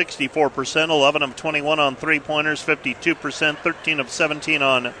 shooting, 64%, 11 of 21 on three-pointers, 52%, 13 of 17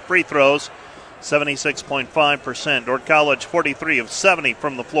 on free throws, 76.5%. Dordt College 43 of 70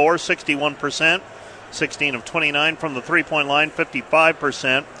 from the floor, 61%, 16 of 29 from the three-point line,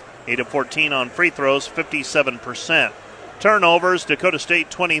 55%, 8 of 14 on free throws, 57%. Turnovers, Dakota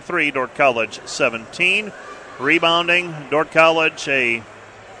State 23, Dordt College 17. Rebounding, Dordt College a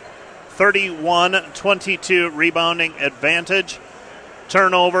 31-22 rebounding advantage.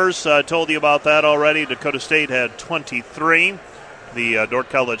 Turnovers, I told you about that already. Dakota State had 23. The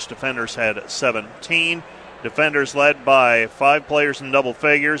Dordt College defenders had 17. Defenders led by 5 players in double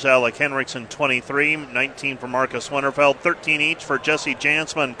figures. Alec Henriksen 23, 19 for Marcus Winterfeld, 13 each for Jesse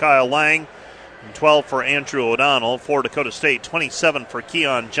Jansma and Kyle Lang, and 12 for Andrew O'Donnell. For Dakota State, 27 for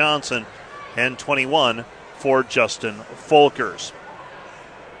Keon Johnson, and 21 for Justin Folkers.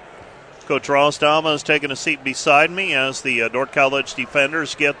 Coach Rostama has taken a seat beside me as the Dordt College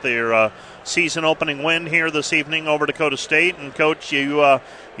defenders get their season opening win here this evening over Dakota State. And Coach, you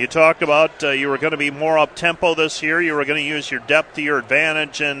talked about you were going to be more up tempo this year. You were going to use your depth to your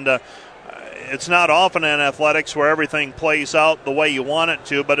advantage, and it's not often in athletics where everything plays out the way you want it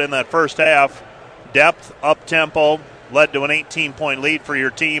to. But in that first half, depth, up tempo led to an 18-point lead for your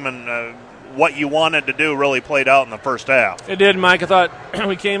team, and what you wanted to do really played out in the first half. It did, Mike. I thought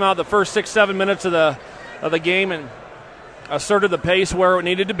we came out the first 6-7 minutes of the game and asserted the pace where it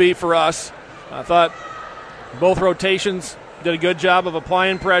needed to be for us. I thought both rotations did a good job of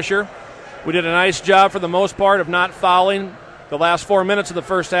applying pressure. We did a nice job for the most part of not fouling. The last 4 minutes of the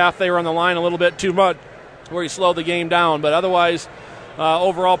first half, they were on the line a little bit too much where he slowed the game down. But otherwise,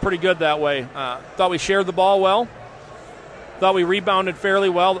 overall pretty good that way. Thought we shared the ball well. Thought we rebounded fairly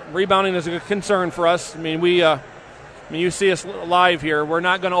well. Rebounding is a concern for us. I mean, you see us live here. We're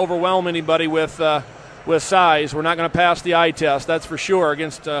not going to overwhelm anybody with size. We're not going to pass the eye test, that's for sure.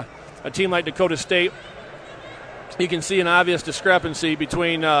 Against a team like Dakota State, you can see an obvious discrepancy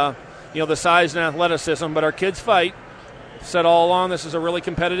between the size and athleticism. But our kids fight. Said all along, this is a really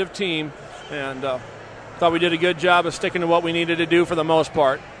competitive team, and thought we did a good job of sticking to what we needed to do for the most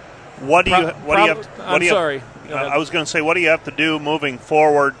part. What do you have? I was going to say, what do you have to do moving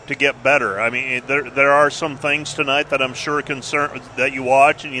forward to get better? I mean, there are some things tonight that I'm sure that you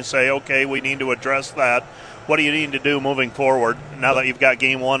watch and you say, okay, we need to address that. What do you need to do moving forward now that you've got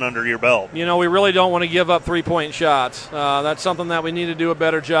game one under your belt? We really don't want to give up three-point shots. That's something that we need to do a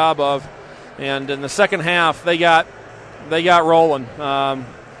better job of. And in the second half, they got rolling.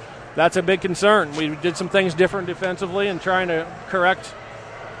 That's a big concern. We did some things different defensively and trying to correct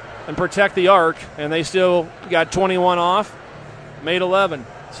and protect the arc, and they still got 21 off, made 11.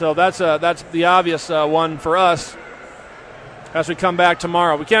 So that's the obvious one for us as we come back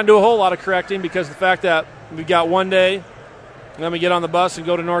tomorrow. We can't do a whole lot of correcting because of the fact that we've got one day, and then we get on the bus and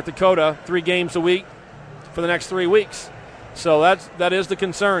go to North Dakota 3 games a week for the next 3 weeks. So that is the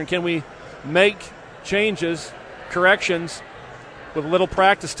concern. Can we make changes, corrections, with little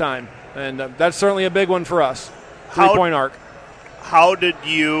practice time? And that's certainly a big one for us, three-point arc. How did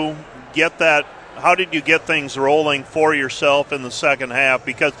you get that? How did you get things rolling for yourself in the second half?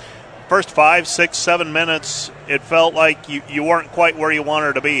 Because first 5, 6, 7 minutes, it felt like you weren't quite where you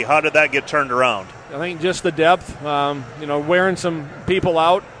wanted to be. How did that get turned around? I think just the depth, wearing some people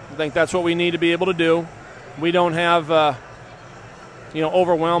out. I think that's what we need to be able to do. We don't have,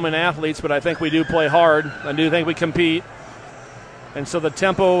 overwhelming athletes, but I think we do play hard. I do think we compete. And so the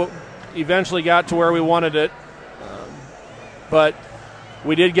tempo eventually got to where we wanted it. But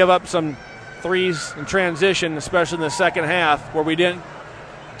we did give up some threes in transition, especially in the second half, where we didn't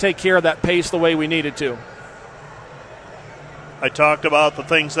take care of that pace the way we needed to. I talked about the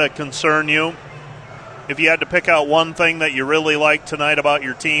things that concern you. If you had to pick out one thing that you really liked tonight about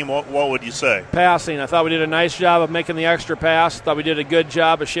your team, what would you say? Passing. I thought we did a nice job of making the extra pass. Thought we did a good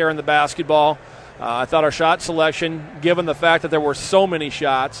job of sharing the basketball. I thought our shot selection, given the fact that there were so many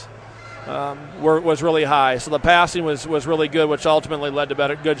shots, was really high. So the passing was really good, which ultimately led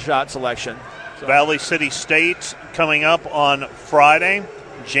to good shot selection. So. Valley City State coming up on Friday.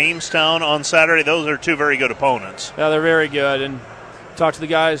 Jamestown on Saturday. Those are two very good opponents. Yeah, they're very good. And talked to the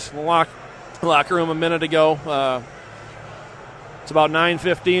guys in the locker room a minute ago. It's about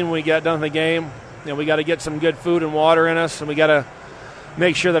 9:15 when we got done with the game. We got to get some good food and water in us, and we got to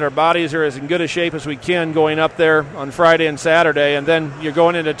make sure that our bodies are as in good a shape as we can going up there on Friday and Saturday. And then you're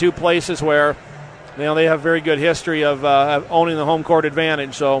going into two places where they have very good history of owning the home court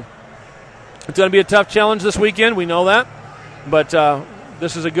advantage. So it's going to be a tough challenge this weekend. We know that. But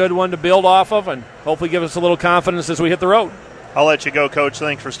this is a good one to build off of and hopefully give us a little confidence as we hit the road. I'll let you go, Coach.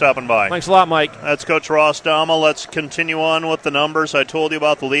 Thanks for stopping by. Thanks a lot, Mike. That's Coach Ross Dama. Let's continue on with the numbers. I told you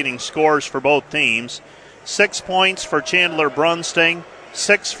about the leading scores for both teams. 6 points for Chandler Brunsting,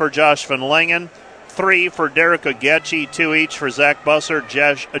 6 for Josh Van Langen, 3 for Derek Ogechi, 2 each for Zach Busser,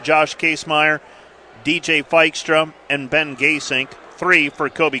 Josh Casemeyer, DJ Fikestra, and Ben Gasink, 3 for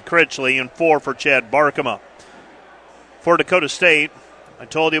Kobe Critchley, and 4 for Chad Barkema. For Dakota State, I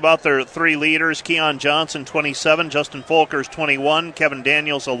told you about their 3 leaders: Keon Johnson, 27, Justin Folkers, 21, Kevin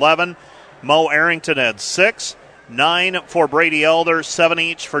Daniels, 11, Mo Arrington had 6, 9 for Brady Elder, 7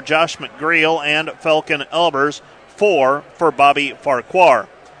 each for Josh McGreal and Falcon Elbers, 4 for Bobby Farquhar.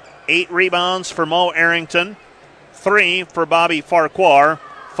 8 rebounds for Mo Arrington, 3 for Bobby Farquhar,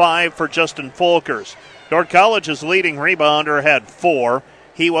 5 for Justin Folkers. Dordt College's leading rebounder had 4.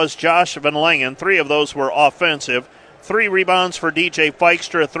 He was Josh Van Langen. 3 of those were offensive. 3 rebounds for DJ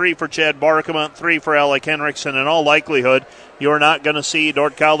Fikestra, 3 for Chad Barkema, 3 for Alec Henriksen. In all likelihood, you're not going to see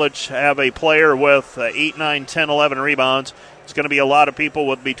Dordt College have a player with 8, 9, 10, 11 rebounds. It's going to be a lot of people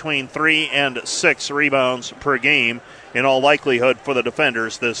with between 3 and 6 rebounds per game, in all likelihood, for the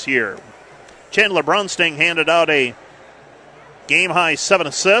defenders this year. Chandler Brunsting handed out a game-high 7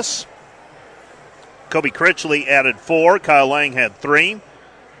 assists. Kobe Critchley added 4. Kyle Lang had 3.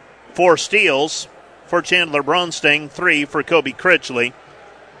 4 steals for Chandler Brunsting, 3 for Kobe Critchley.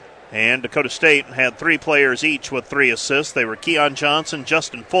 And Dakota State had 3 players each with 3 assists. They were Keon Johnson,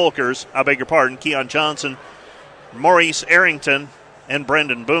 Justin Folkers, Keon Johnson, Maurice Arrington, and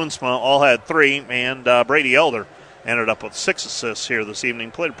Brendan Boonsma all had 3. And Brady Elder ended up with 6 assists here this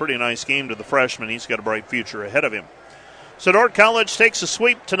evening. Played a pretty nice game to the freshman. He's got a bright future ahead of him. So Dordt College takes a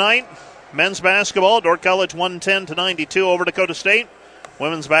sweep tonight. Men's basketball, Dordt College 110-92 over Dakota State.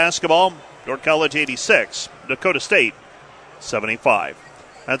 Women's basketball, Dordt College 86, Dakota State 75.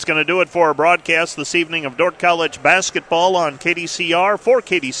 That's going to do it for our broadcast this evening of Dordt College basketball on KDCR. For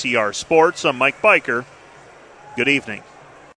KDCR Sports, I'm Mike Biker. Good evening.